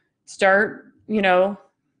happy, start,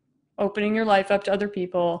 opening your life up to other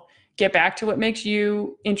people, get back to what makes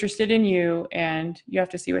you interested in you, and you have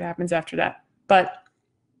to see what happens after that. But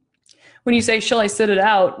when you say, shall I sit it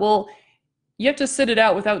out? Well, you have to sit it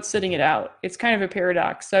out without sitting it out. It's kind of a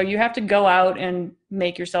paradox. So you have to go out and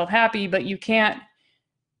make yourself happy, but you can't,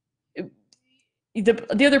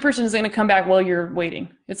 the other person is going to come back while you're waiting.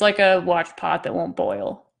 It's like a watch pot that won't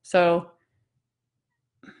boil. So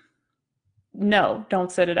no,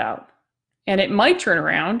 don't sit it out. And it might turn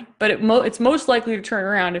around, but it's most likely to turn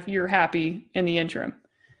around if you're happy in the interim.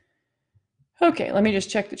 Okay, let me just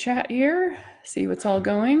check the chat here, see what's all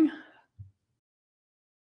going.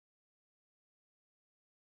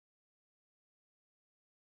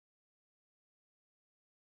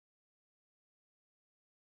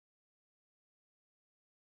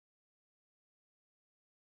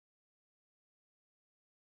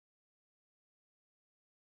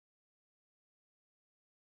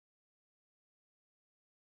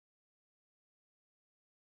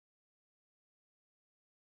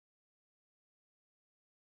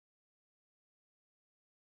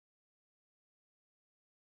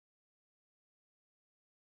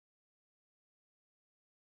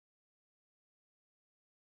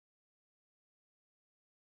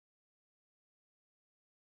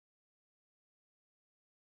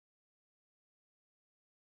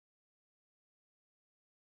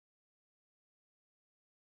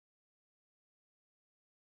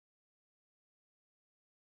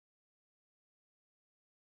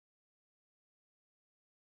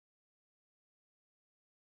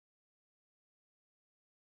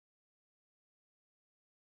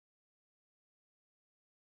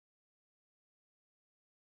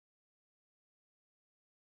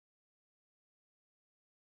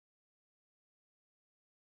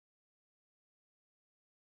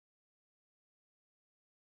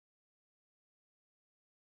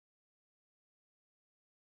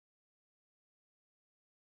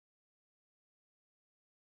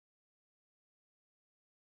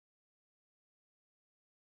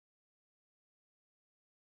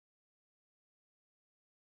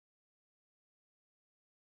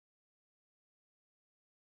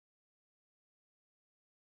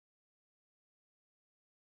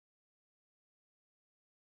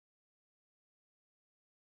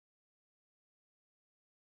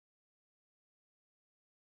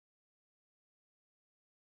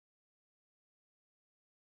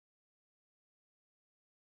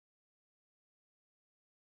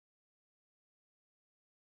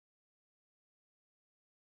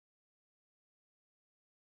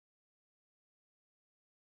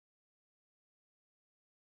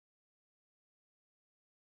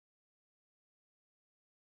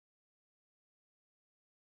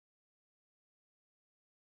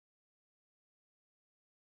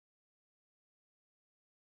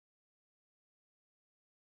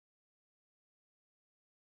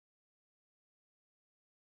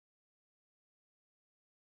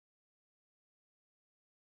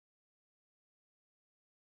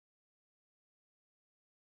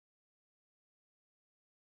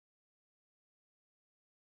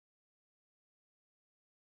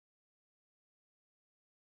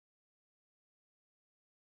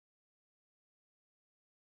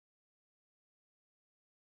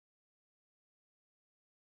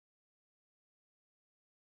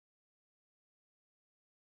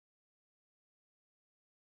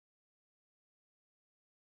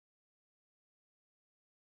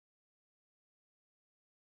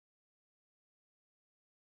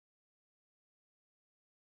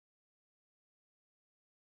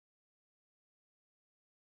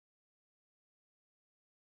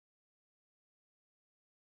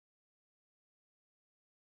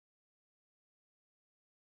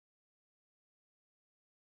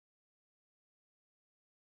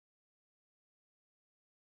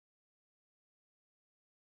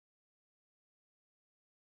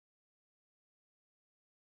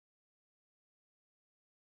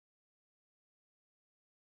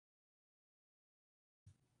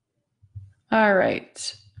 All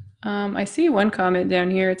right. I see one comment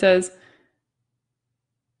down here. It says,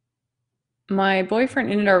 my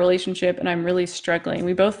boyfriend ended our relationship and I'm really struggling.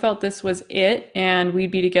 We both felt this was it and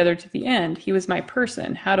we'd be together to the end. He was my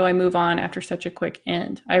person. How do I move on after such a quick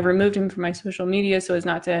end? I've removed him from my social media so as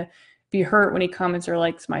not to be hurt when he comments or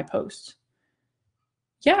likes my posts.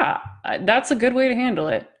 Yeah, that's a good way to handle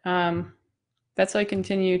it. That's what I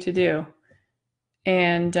continue to do.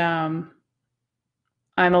 And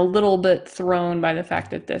I'm a little bit thrown by the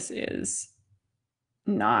fact that this is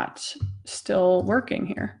not still working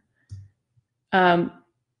here.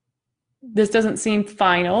 This doesn't seem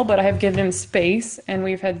final, but I have given him space and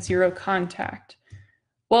we've had zero contact.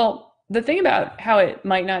 Well, the thing about how it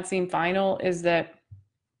might not seem final is that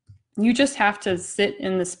you just have to sit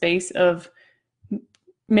in the space of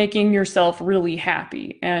making yourself really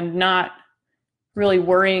happy and not really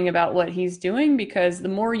worrying about what he's doing, because the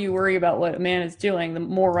more you worry about what a man is doing, the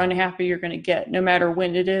more unhappy you're going to get, no matter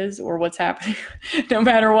when it is or what's happening, no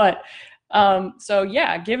matter what. So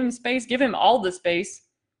yeah, give him space, give him all the space,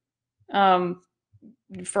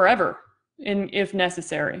 forever, if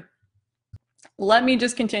necessary. Let me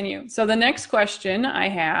just continue. So the next question I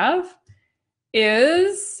have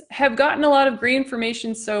is, have gotten a lot of great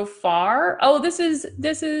information so far. Oh, this is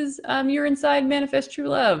You're Inside Manifest True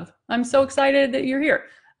Love. I'm so excited that you're here.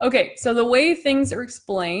 Okay, so the way things are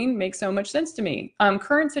explained makes so much sense to me.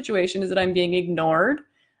 Current situation is that I'm being ignored.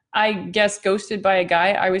 I guess ghosted by a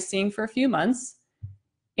guy I was seeing for a few months.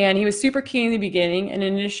 And he was super keen in the beginning and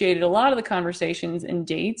initiated a lot of the conversations and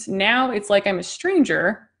dates. Now it's like I'm a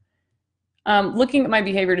stranger, looking at my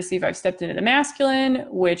behavior to see if I've stepped into the masculine,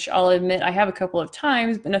 which I'll admit I have a couple of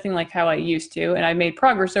times, but nothing like how I used to. And I've made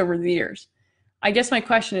progress over the years. I guess my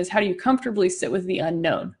question is, how do you comfortably sit with the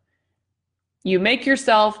unknown? You make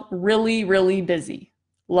yourself really, really busy.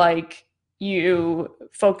 Like, you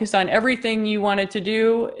focus on everything you wanted to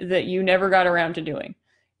do that you never got around to doing.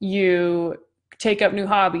 You take up new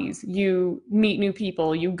hobbies. You meet new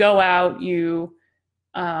people. You go out. You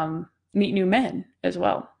meet new men as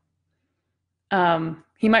well.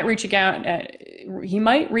 He might reach out. He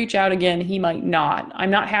might reach out again. He might not.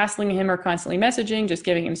 I'm not hassling him or constantly messaging, just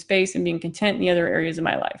giving him space and being content in the other areas of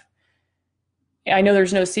my life. I know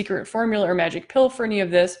there's no secret formula or magic pill for any of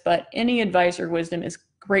this, but any advice or wisdom is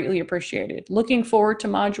greatly appreciated. Looking forward to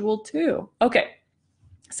module 2. Okay.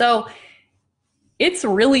 So it's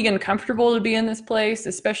really uncomfortable to be in this place,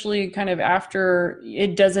 especially kind of after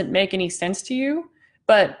it doesn't make any sense to you.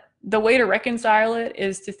 But the way to reconcile it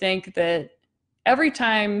is to think that every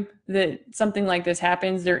time that something like this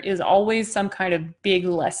happens, there is always some kind of big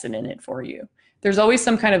lesson in it for you. There's always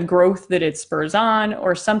some kind of growth that it spurs on,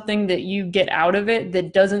 or something that you get out of it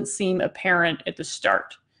that doesn't seem apparent at the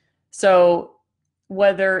start. So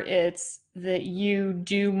whether it's that you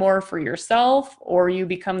do more for yourself or you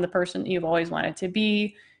become the person that you've always wanted to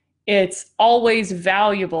be, it's always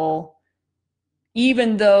valuable,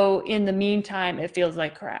 even though in the meantime it feels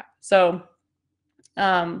like crap. So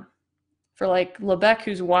for like Lebec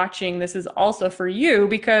who's watching, this is also for you,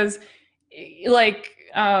 because like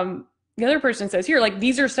the other person says here, like,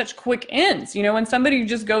 these are such quick ends. You know, when somebody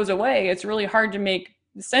just goes away, it's really hard to make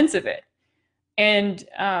sense of it. And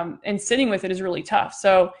sitting with it is really tough.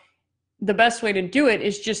 So the best way to do it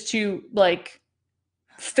is just to like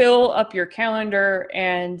fill up your calendar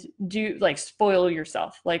and do like spoil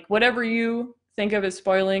yourself. Like whatever you think of as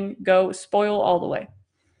spoiling, go spoil all the way.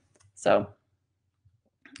 So,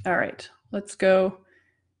 all right, let's go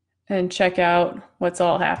and check out what's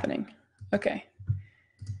all happening. Okay.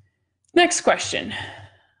 Next question.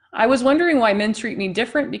 I was wondering why men treat me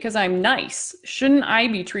different because I'm nice. Shouldn't I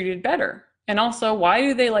be treated better? And also, why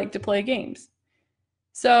do they like to play games?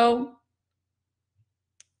 So,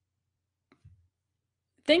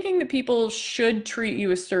 thinking that people should treat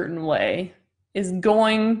you a certain way is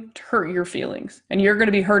going to hurt your feelings, and you're going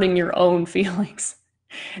to be hurting your own feelings.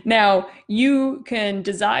 Now, you can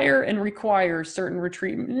desire and require certain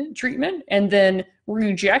treatment and then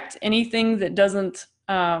reject anything that doesn't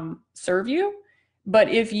serve you. But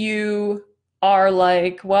if you are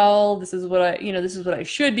like, well, this is what I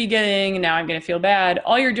should be getting, and now I'm going to feel bad,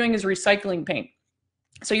 all you're doing is recycling pain.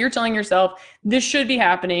 So you're telling yourself, this should be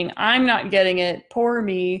happening. I'm not getting it. Poor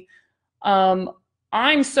me.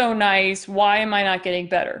 I'm so nice. Why am I not getting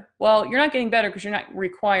better? Well, you're not getting better because you're not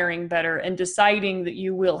requiring better and deciding that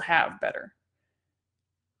you will have better.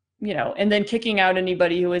 You know, and then kicking out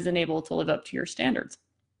anybody who isn't able to live up to your standards.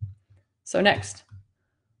 So next,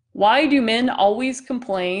 why do men always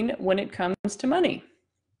complain when it comes to money?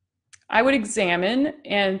 I would examine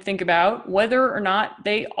and think about whether or not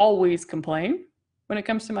they always complain when it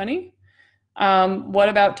comes to money. What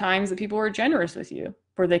about times that people were generous with you?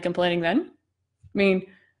 Were they complaining then? I mean,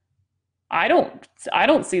 I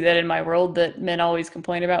don't see that in my world, that men always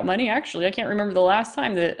complain about money. Actually, I can't remember the last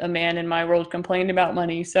time that a man in my world complained about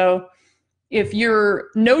money. So if you're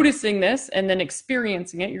noticing this and then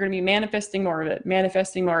experiencing it, you're going to be manifesting more of it,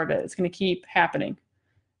 manifesting more of it. It's going to keep happening.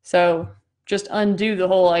 So just undo the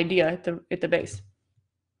whole idea at the base.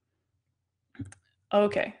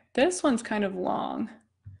 Okay, this one's kind of long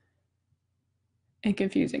and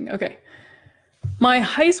confusing. Okay. My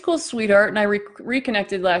high school sweetheart and I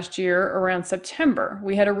reconnected last year around September.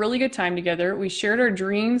 We had a really good time together. We shared our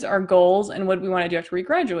dreams, our goals, and what we want to do after we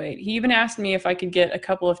graduate. He even asked me if I could get a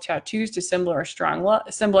couple of tattoos to symbolize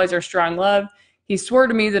our strong love. He swore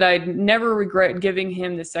to me that I'd never regret giving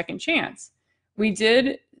him the second chance. We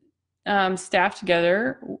did stuff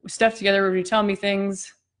together where he tell me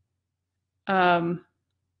things. All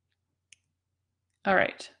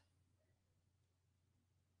right.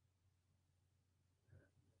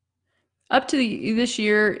 Up to this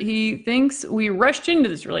year, he thinks we rushed into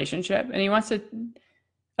this relationship, and he wants to.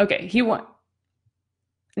 Okay,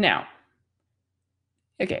 now.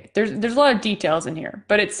 Okay, there's a lot of details in here,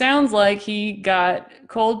 but it sounds like he got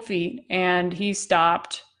cold feet and he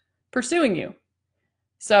stopped pursuing you.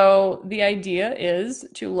 So the idea is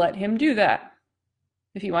to let him do that.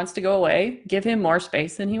 If he wants to go away, give him more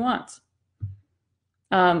space than he wants.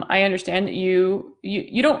 I understand that you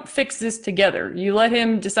don't fix this together. You let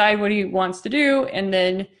him decide what he wants to do, and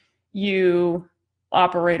then you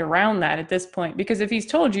operate around that at this point. Because if he's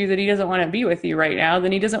told you that he doesn't want to be with you right now,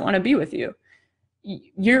 then he doesn't want to be with you.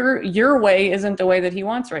 Your way isn't the way that he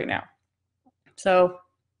wants right now. So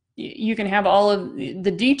you can have all of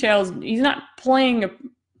the details. It's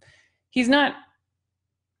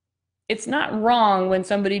not wrong when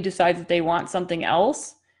somebody decides that they want something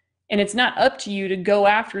else, and it's not up to you to go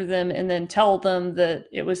after them and then tell them that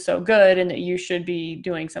it was so good and that you should be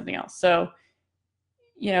doing something else. So,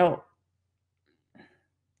 you know,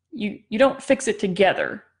 you don't fix it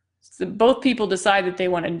together. So both people decide that they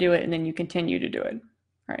want to do it, and then you continue to do it.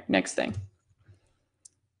 All right, next thing.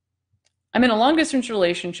 I'm in a long distance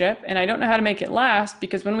relationship and I don't know how to make it last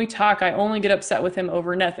because when we talk, I only get upset with him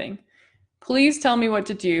over nothing. Please tell me what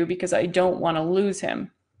to do because I don't want to lose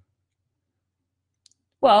him.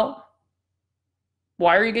 Well,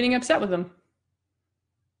 why are you getting upset with him?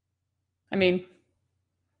 I mean,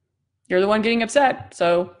 you're the one getting upset,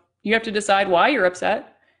 so you have to decide why you're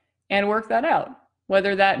upset and work that out.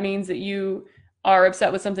 Whether that means that you are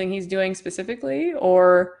upset with something he's doing specifically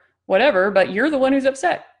or whatever, but you're the one who's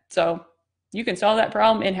upset. So you can solve that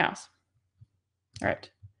problem in-house. All right.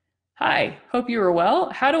 Hi, hope you are well.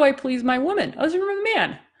 How do I please my woman? Oh, this is the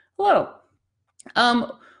man. Hello.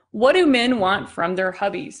 What do men want from their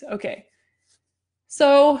hubbies? Okay.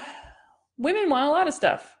 So women want a lot of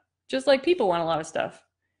stuff, just like people want a lot of stuff.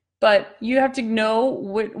 But you have to know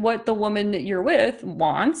what the woman that you're with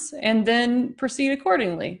wants and then proceed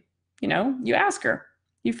accordingly. You know, you ask her,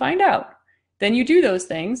 you find out, then you do those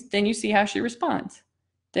things, then you see how she responds.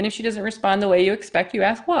 Then if she doesn't respond the way you expect, you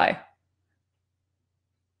ask why.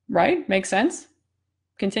 Right? Makes sense?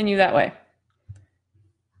 Continue that way.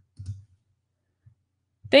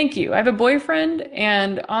 Thank you. I have a boyfriend,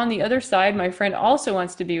 and on the other side, my friend also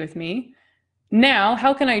wants to be with me. Now,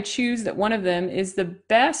 how can I choose that one of them is the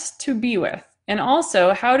best to be with? And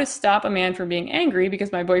also, how to stop a man from being angry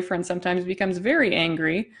because my boyfriend sometimes becomes very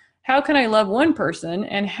angry. How can I love one person,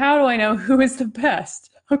 and how do I know who is the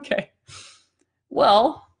best? Okay.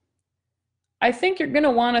 Well, I think you're going to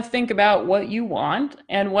want to think about what you want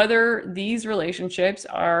and whether these relationships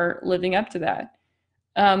are living up to that.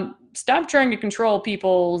 Stop trying to control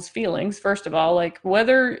people's feelings, first of all. Like,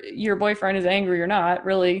 whether your boyfriend is angry or not,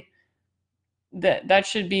 really, that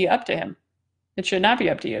should be up to him. It should not be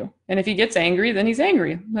up to you. And if he gets angry, then he's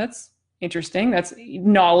angry. That's interesting. That's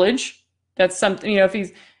knowledge. That's something, if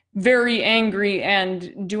he's very angry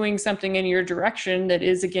and doing something in your direction that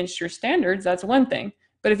is against your standards, that's one thing.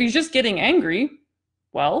 But if he's just getting angry,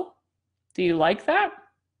 well, do you like that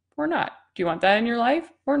or not? Do you want that in your life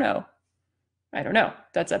or no? I don't know.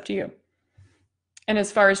 That's up to you. And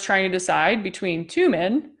as far as trying to decide between two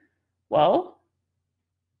men, well,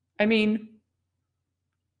 I mean,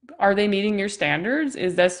 are they meeting your standards?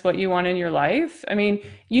 Is this what you want in your life? I mean,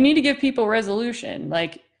 you need to give people resolution.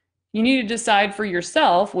 Like, you need to decide for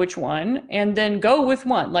yourself which one and then go with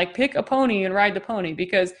one. Like, pick a pony and ride the pony,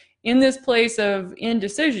 because in this place of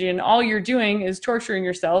indecision, all you're doing is torturing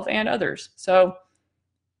yourself and others. So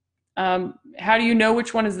how do you know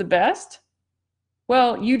which one is the best?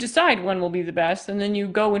 Well, you decide one will be the best, and then you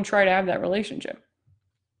go and try to have that relationship.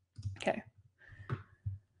 Okay.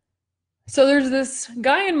 So there's this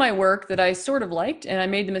guy in my work that I sort of liked, and I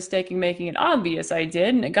made the mistake of making it obvious I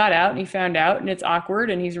did, and it got out, and he found out, and it's awkward,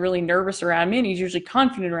 and he's really nervous around me, and he's usually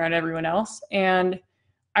confident around everyone else. And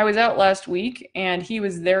I was out last week, and he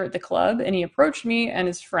was there at the club, and he approached me and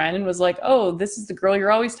his friend and was like, oh, this is the girl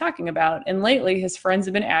you're always talking about. And lately, his friends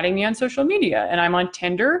have been adding me on social media, and I'm on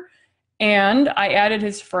Tinder, and I added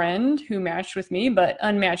his friend who matched with me, but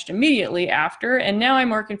unmatched immediately after, and now I'm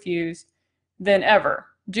more confused than ever.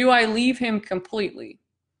 Do I leave him completely?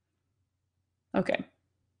 Okay.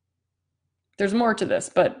 There's more to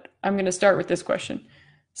this, but I'm going to start with this question.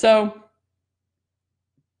 So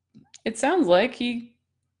it sounds like he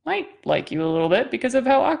might like you a little bit because of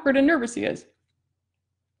how awkward and nervous he is.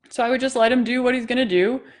 So I would just let him do what he's going to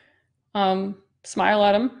do. Smile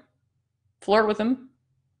at him, flirt with him.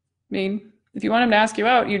 I mean, if you want him to ask you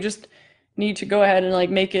out, you just need to go ahead and like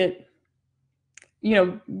make it,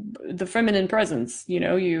 the feminine presence.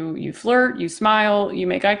 You flirt, you smile, you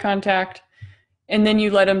make eye contact, and then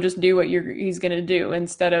you let him just do what he's going to do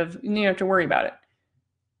instead of, to worry about it.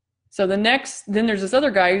 So then there's this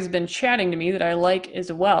other guy who's been chatting to me that I like as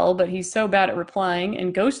well, but he's so bad at replying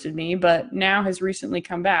and ghosted me, but now has recently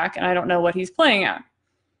come back and I don't know what he's playing at.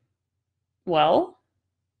 Well,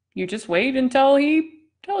 you just wait until he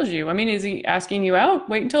tells you. I mean, is he asking you out?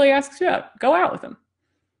 Wait until he asks you out. Go out with him.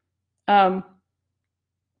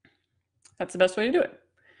 That's the best way to do it.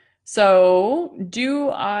 So, do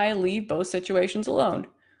I leave both situations alone?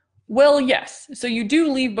 Well, yes. So you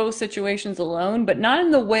do leave both situations alone, but not in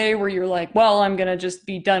the way where you're like, well, I'm going to just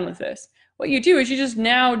be done with this. What you do is you just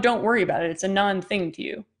now don't worry about it. It's a non-thing to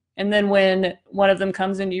you. And then when one of them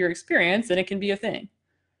comes into your experience, then it can be a thing.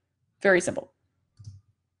 Very simple.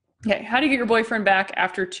 Okay, how do you get your boyfriend back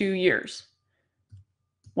after 2 years?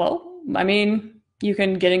 Well, I mean, you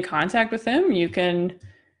can get in contact with him. You can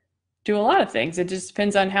do a lot of things. It just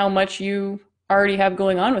depends on how much you already have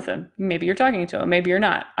going on with him. Maybe you're talking to him, maybe you're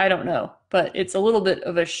not. I don't know. But it's a little bit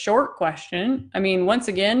of a short question. I mean, once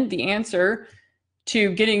again, the answer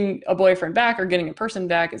to getting a boyfriend back or getting a person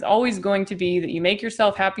back is always going to be that you make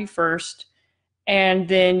yourself happy first and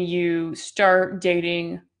then you start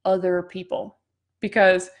dating other people,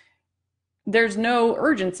 because there's no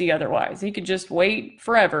urgency otherwise. He could just wait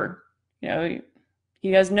forever. You know,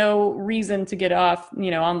 he has no reason to get off,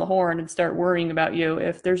 on the horn and start worrying about you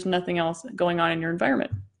if there's nothing else going on in your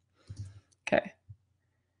environment. Okay.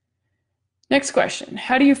 Next question.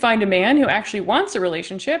 How do you find a man who actually wants a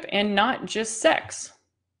relationship and not just sex?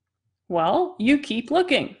 Well, you keep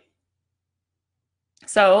looking.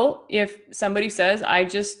 So if somebody says, I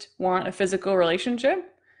just want a physical relationship,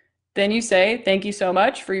 then you say, thank you so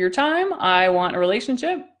much for your time. I want a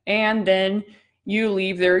relationship. And then you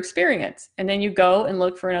leave their experience and then you go and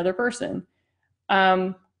look for another person.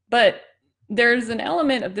 But there's an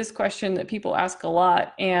element of this question that people ask a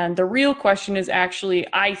lot. And the real question is actually,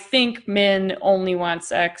 I think men only want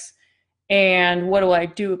sex. And what do I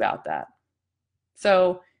do about that?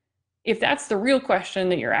 So if that's the real question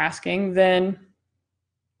that you're asking, then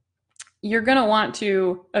you're going to want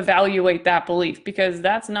to evaluate that belief, because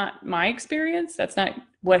that's not my experience. That's not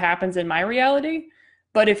what happens in my reality.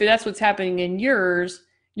 But if that's what's happening in yours,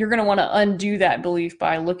 you're going to want to undo that belief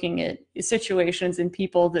by looking at situations and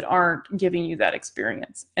people that aren't giving you that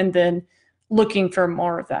experience and then looking for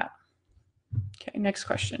more of that. Okay, next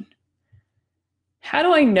question. How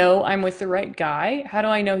do I know I'm with the right guy? How do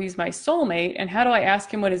I know he's my soulmate? And how do I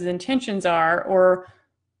ask him what his intentions are, or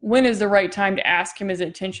when is the right time to ask him his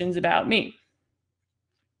intentions about me?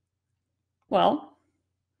 Well,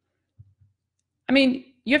 I mean,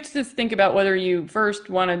 you have to just think about whether you first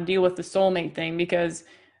want to deal with the soulmate thing, because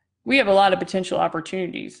we have a lot of potential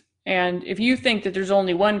opportunities. And if you think that there's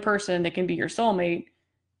only one person that can be your soulmate,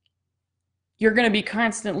 you're going to be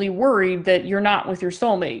constantly worried that you're not with your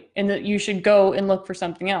soulmate and that you should go and look for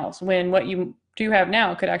something else, when what you do have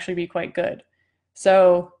now could actually be quite good.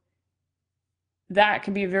 So that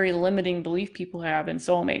can be a very limiting belief people have in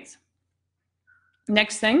soulmates.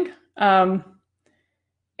 Next thing,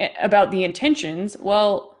 about the intentions,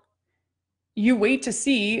 well, you wait to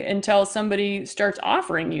see until somebody starts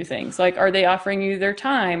offering you things. Like, are they offering you their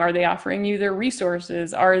time? Are they offering you their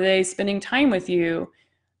resources? Are they spending time with you?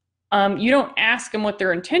 You don't ask them what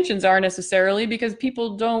their intentions are necessarily, because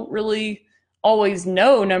people don't really always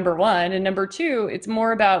know, number one. And number two, it's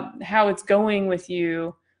more about how it's going with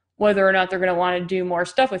you, whether or not they're going to want to do more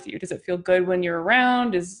stuff with you. Does it feel good when you're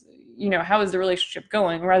around? How is the relationship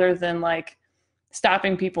going? Rather than like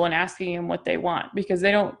stopping people and asking them what they want, because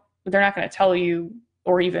they're not going to tell you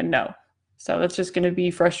or even know. So that's just going to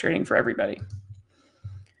be frustrating for everybody.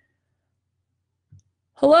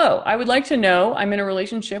 Hello, I would like to know, I'm in a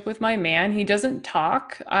relationship with my man. He doesn't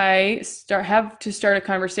talk. I have to start a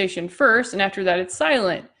conversation first, and after that it's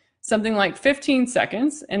silent. Something like 15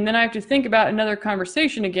 seconds, and then I have to think about another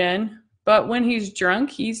conversation again. But when he's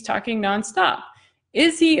drunk, he's talking nonstop.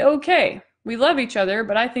 Is he okay? We love each other,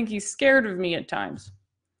 but I think he's scared of me at times.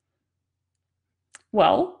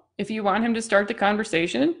 Well, if you want him to start the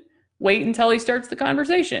conversation, wait until he starts the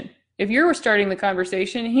conversation. If you're starting the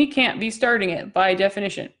conversation, he can't be starting it by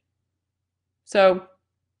definition. So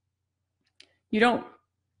you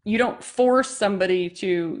don't force somebody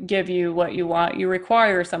to give you what you want. You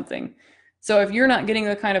require something. So if you're not getting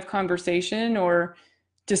the kind of conversation or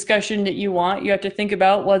discussion that you want, you have to think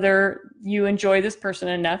about whether you enjoy this person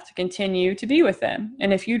enough to continue to be with them.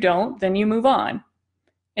 And if you don't, then you move on.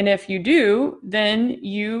 And if you do, then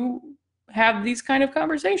you have these kind of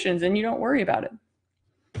conversations and you don't worry about it.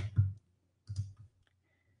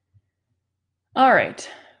 All right.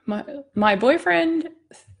 My boyfriend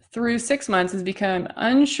through 6 months has become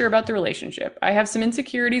unsure about the relationship. I have some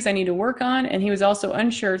insecurities I need to work on, and he was also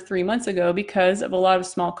unsure 3 months ago because of a lot of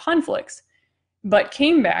small conflicts, but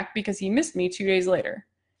came back because he missed me 2 days later.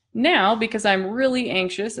 Now, because I'm really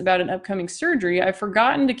anxious about an upcoming surgery, I've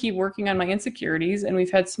forgotten to keep working on my insecurities, and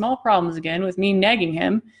we've had small problems again with me nagging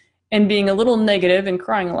him and being a little negative and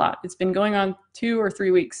crying a lot. It's been going on 2 or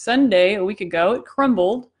 3 weeks. Sunday, a week ago, it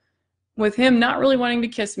crumbled with him not really wanting to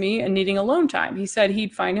kiss me and needing alone time. He said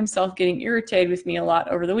he'd find himself getting irritated with me a lot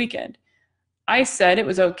over the weekend. I said it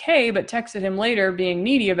was okay, but texted him later being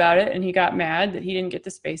needy about it, and he got mad that he didn't get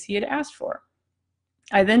the space he had asked for.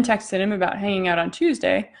 I then texted him about hanging out on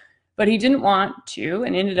Tuesday, but he didn't want to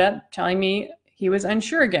and ended up telling me he was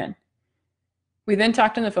unsure again. We then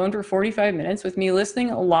talked on the phone for 45 minutes with me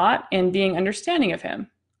listening a lot and being understanding of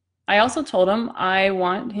him. I also told him I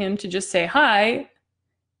want him to just say hi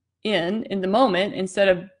in the moment instead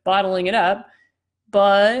of bottling it up,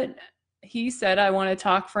 but he said I want to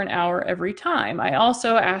talk for an hour every time. I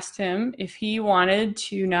also asked him if he wanted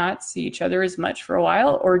to not see each other as much for a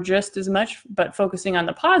while or just as much, but focusing on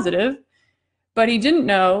the positive. But he didn't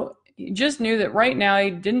know. He just knew that right now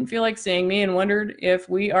he didn't feel like seeing me and wondered if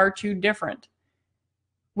we are too different.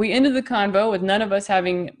 We ended the convo with none of us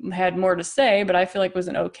having had more to say, but I feel like it was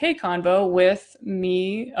an okay convo with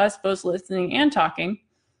us both listening and talking.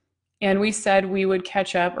 And we said we would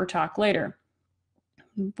catch up or talk later.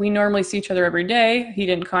 We normally see each other every day. He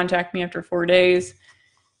didn't contact me after 4 days.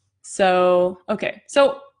 So, okay.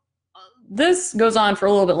 So this goes on for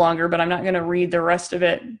a little bit longer, but I'm not going to read the rest of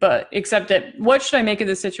it, but except that what should I make of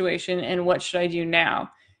this situation and what should I do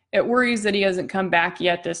now? It worries that he hasn't come back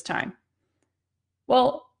yet this time.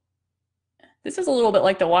 Well, this is a little bit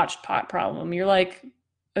like the watched pot problem. You're like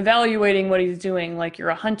evaluating what he's doing like you're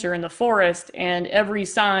a hunter in the forest, and every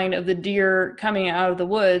sign of the deer coming out of the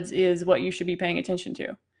woods is what you should be paying attention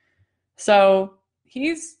to. So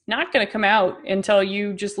he's not going to come out until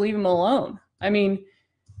you just leave him alone. I mean,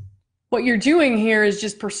 what you're doing here is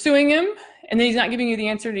just pursuing him, and then he's not giving you the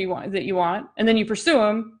answer that you want, and then you pursue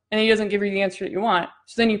him, and he doesn't give you the answer that you want.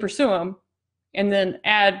 So then you pursue him, and then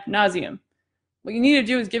ad nauseum. What you need to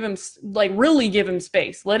do is really give him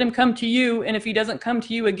space. Let him come to you, and if he doesn't come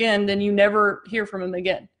to you again, then you never hear from him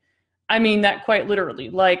again. I mean that quite literally.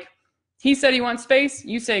 Like, he said he wants space,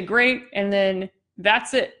 you say great, and then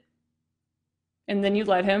that's it. And then you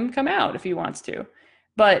let him come out if he wants to.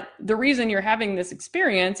 But the reason you're having this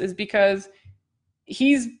experience is because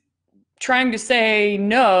he's trying to say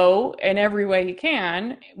no in every way he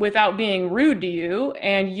can without being rude to you,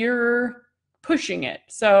 and you're pushing it.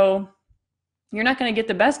 So you're not going to get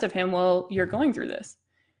the best of him while you're going through this.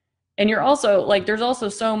 And you're also there's also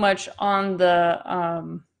so much on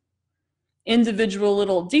the individual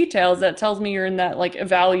little details that tells me you're in that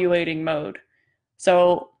evaluating mode.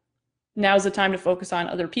 So now's the time to focus on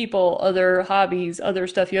other people, other hobbies, other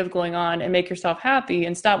stuff you have going on, and make yourself happy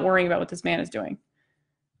and stop worrying about what this man is doing.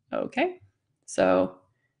 Okay. So,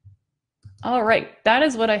 all right. That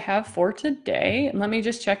is what I have for today. And let me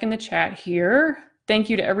just check in the chat here. Thank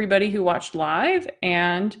you to everybody who watched live,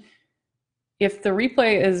 and if the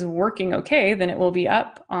replay is working okay, then it will be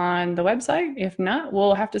up on the website. If not,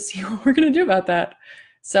 we'll have to see what we're going to do about that.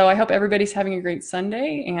 So I hope everybody's having a great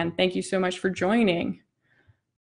Sunday, and thank you so much for joining.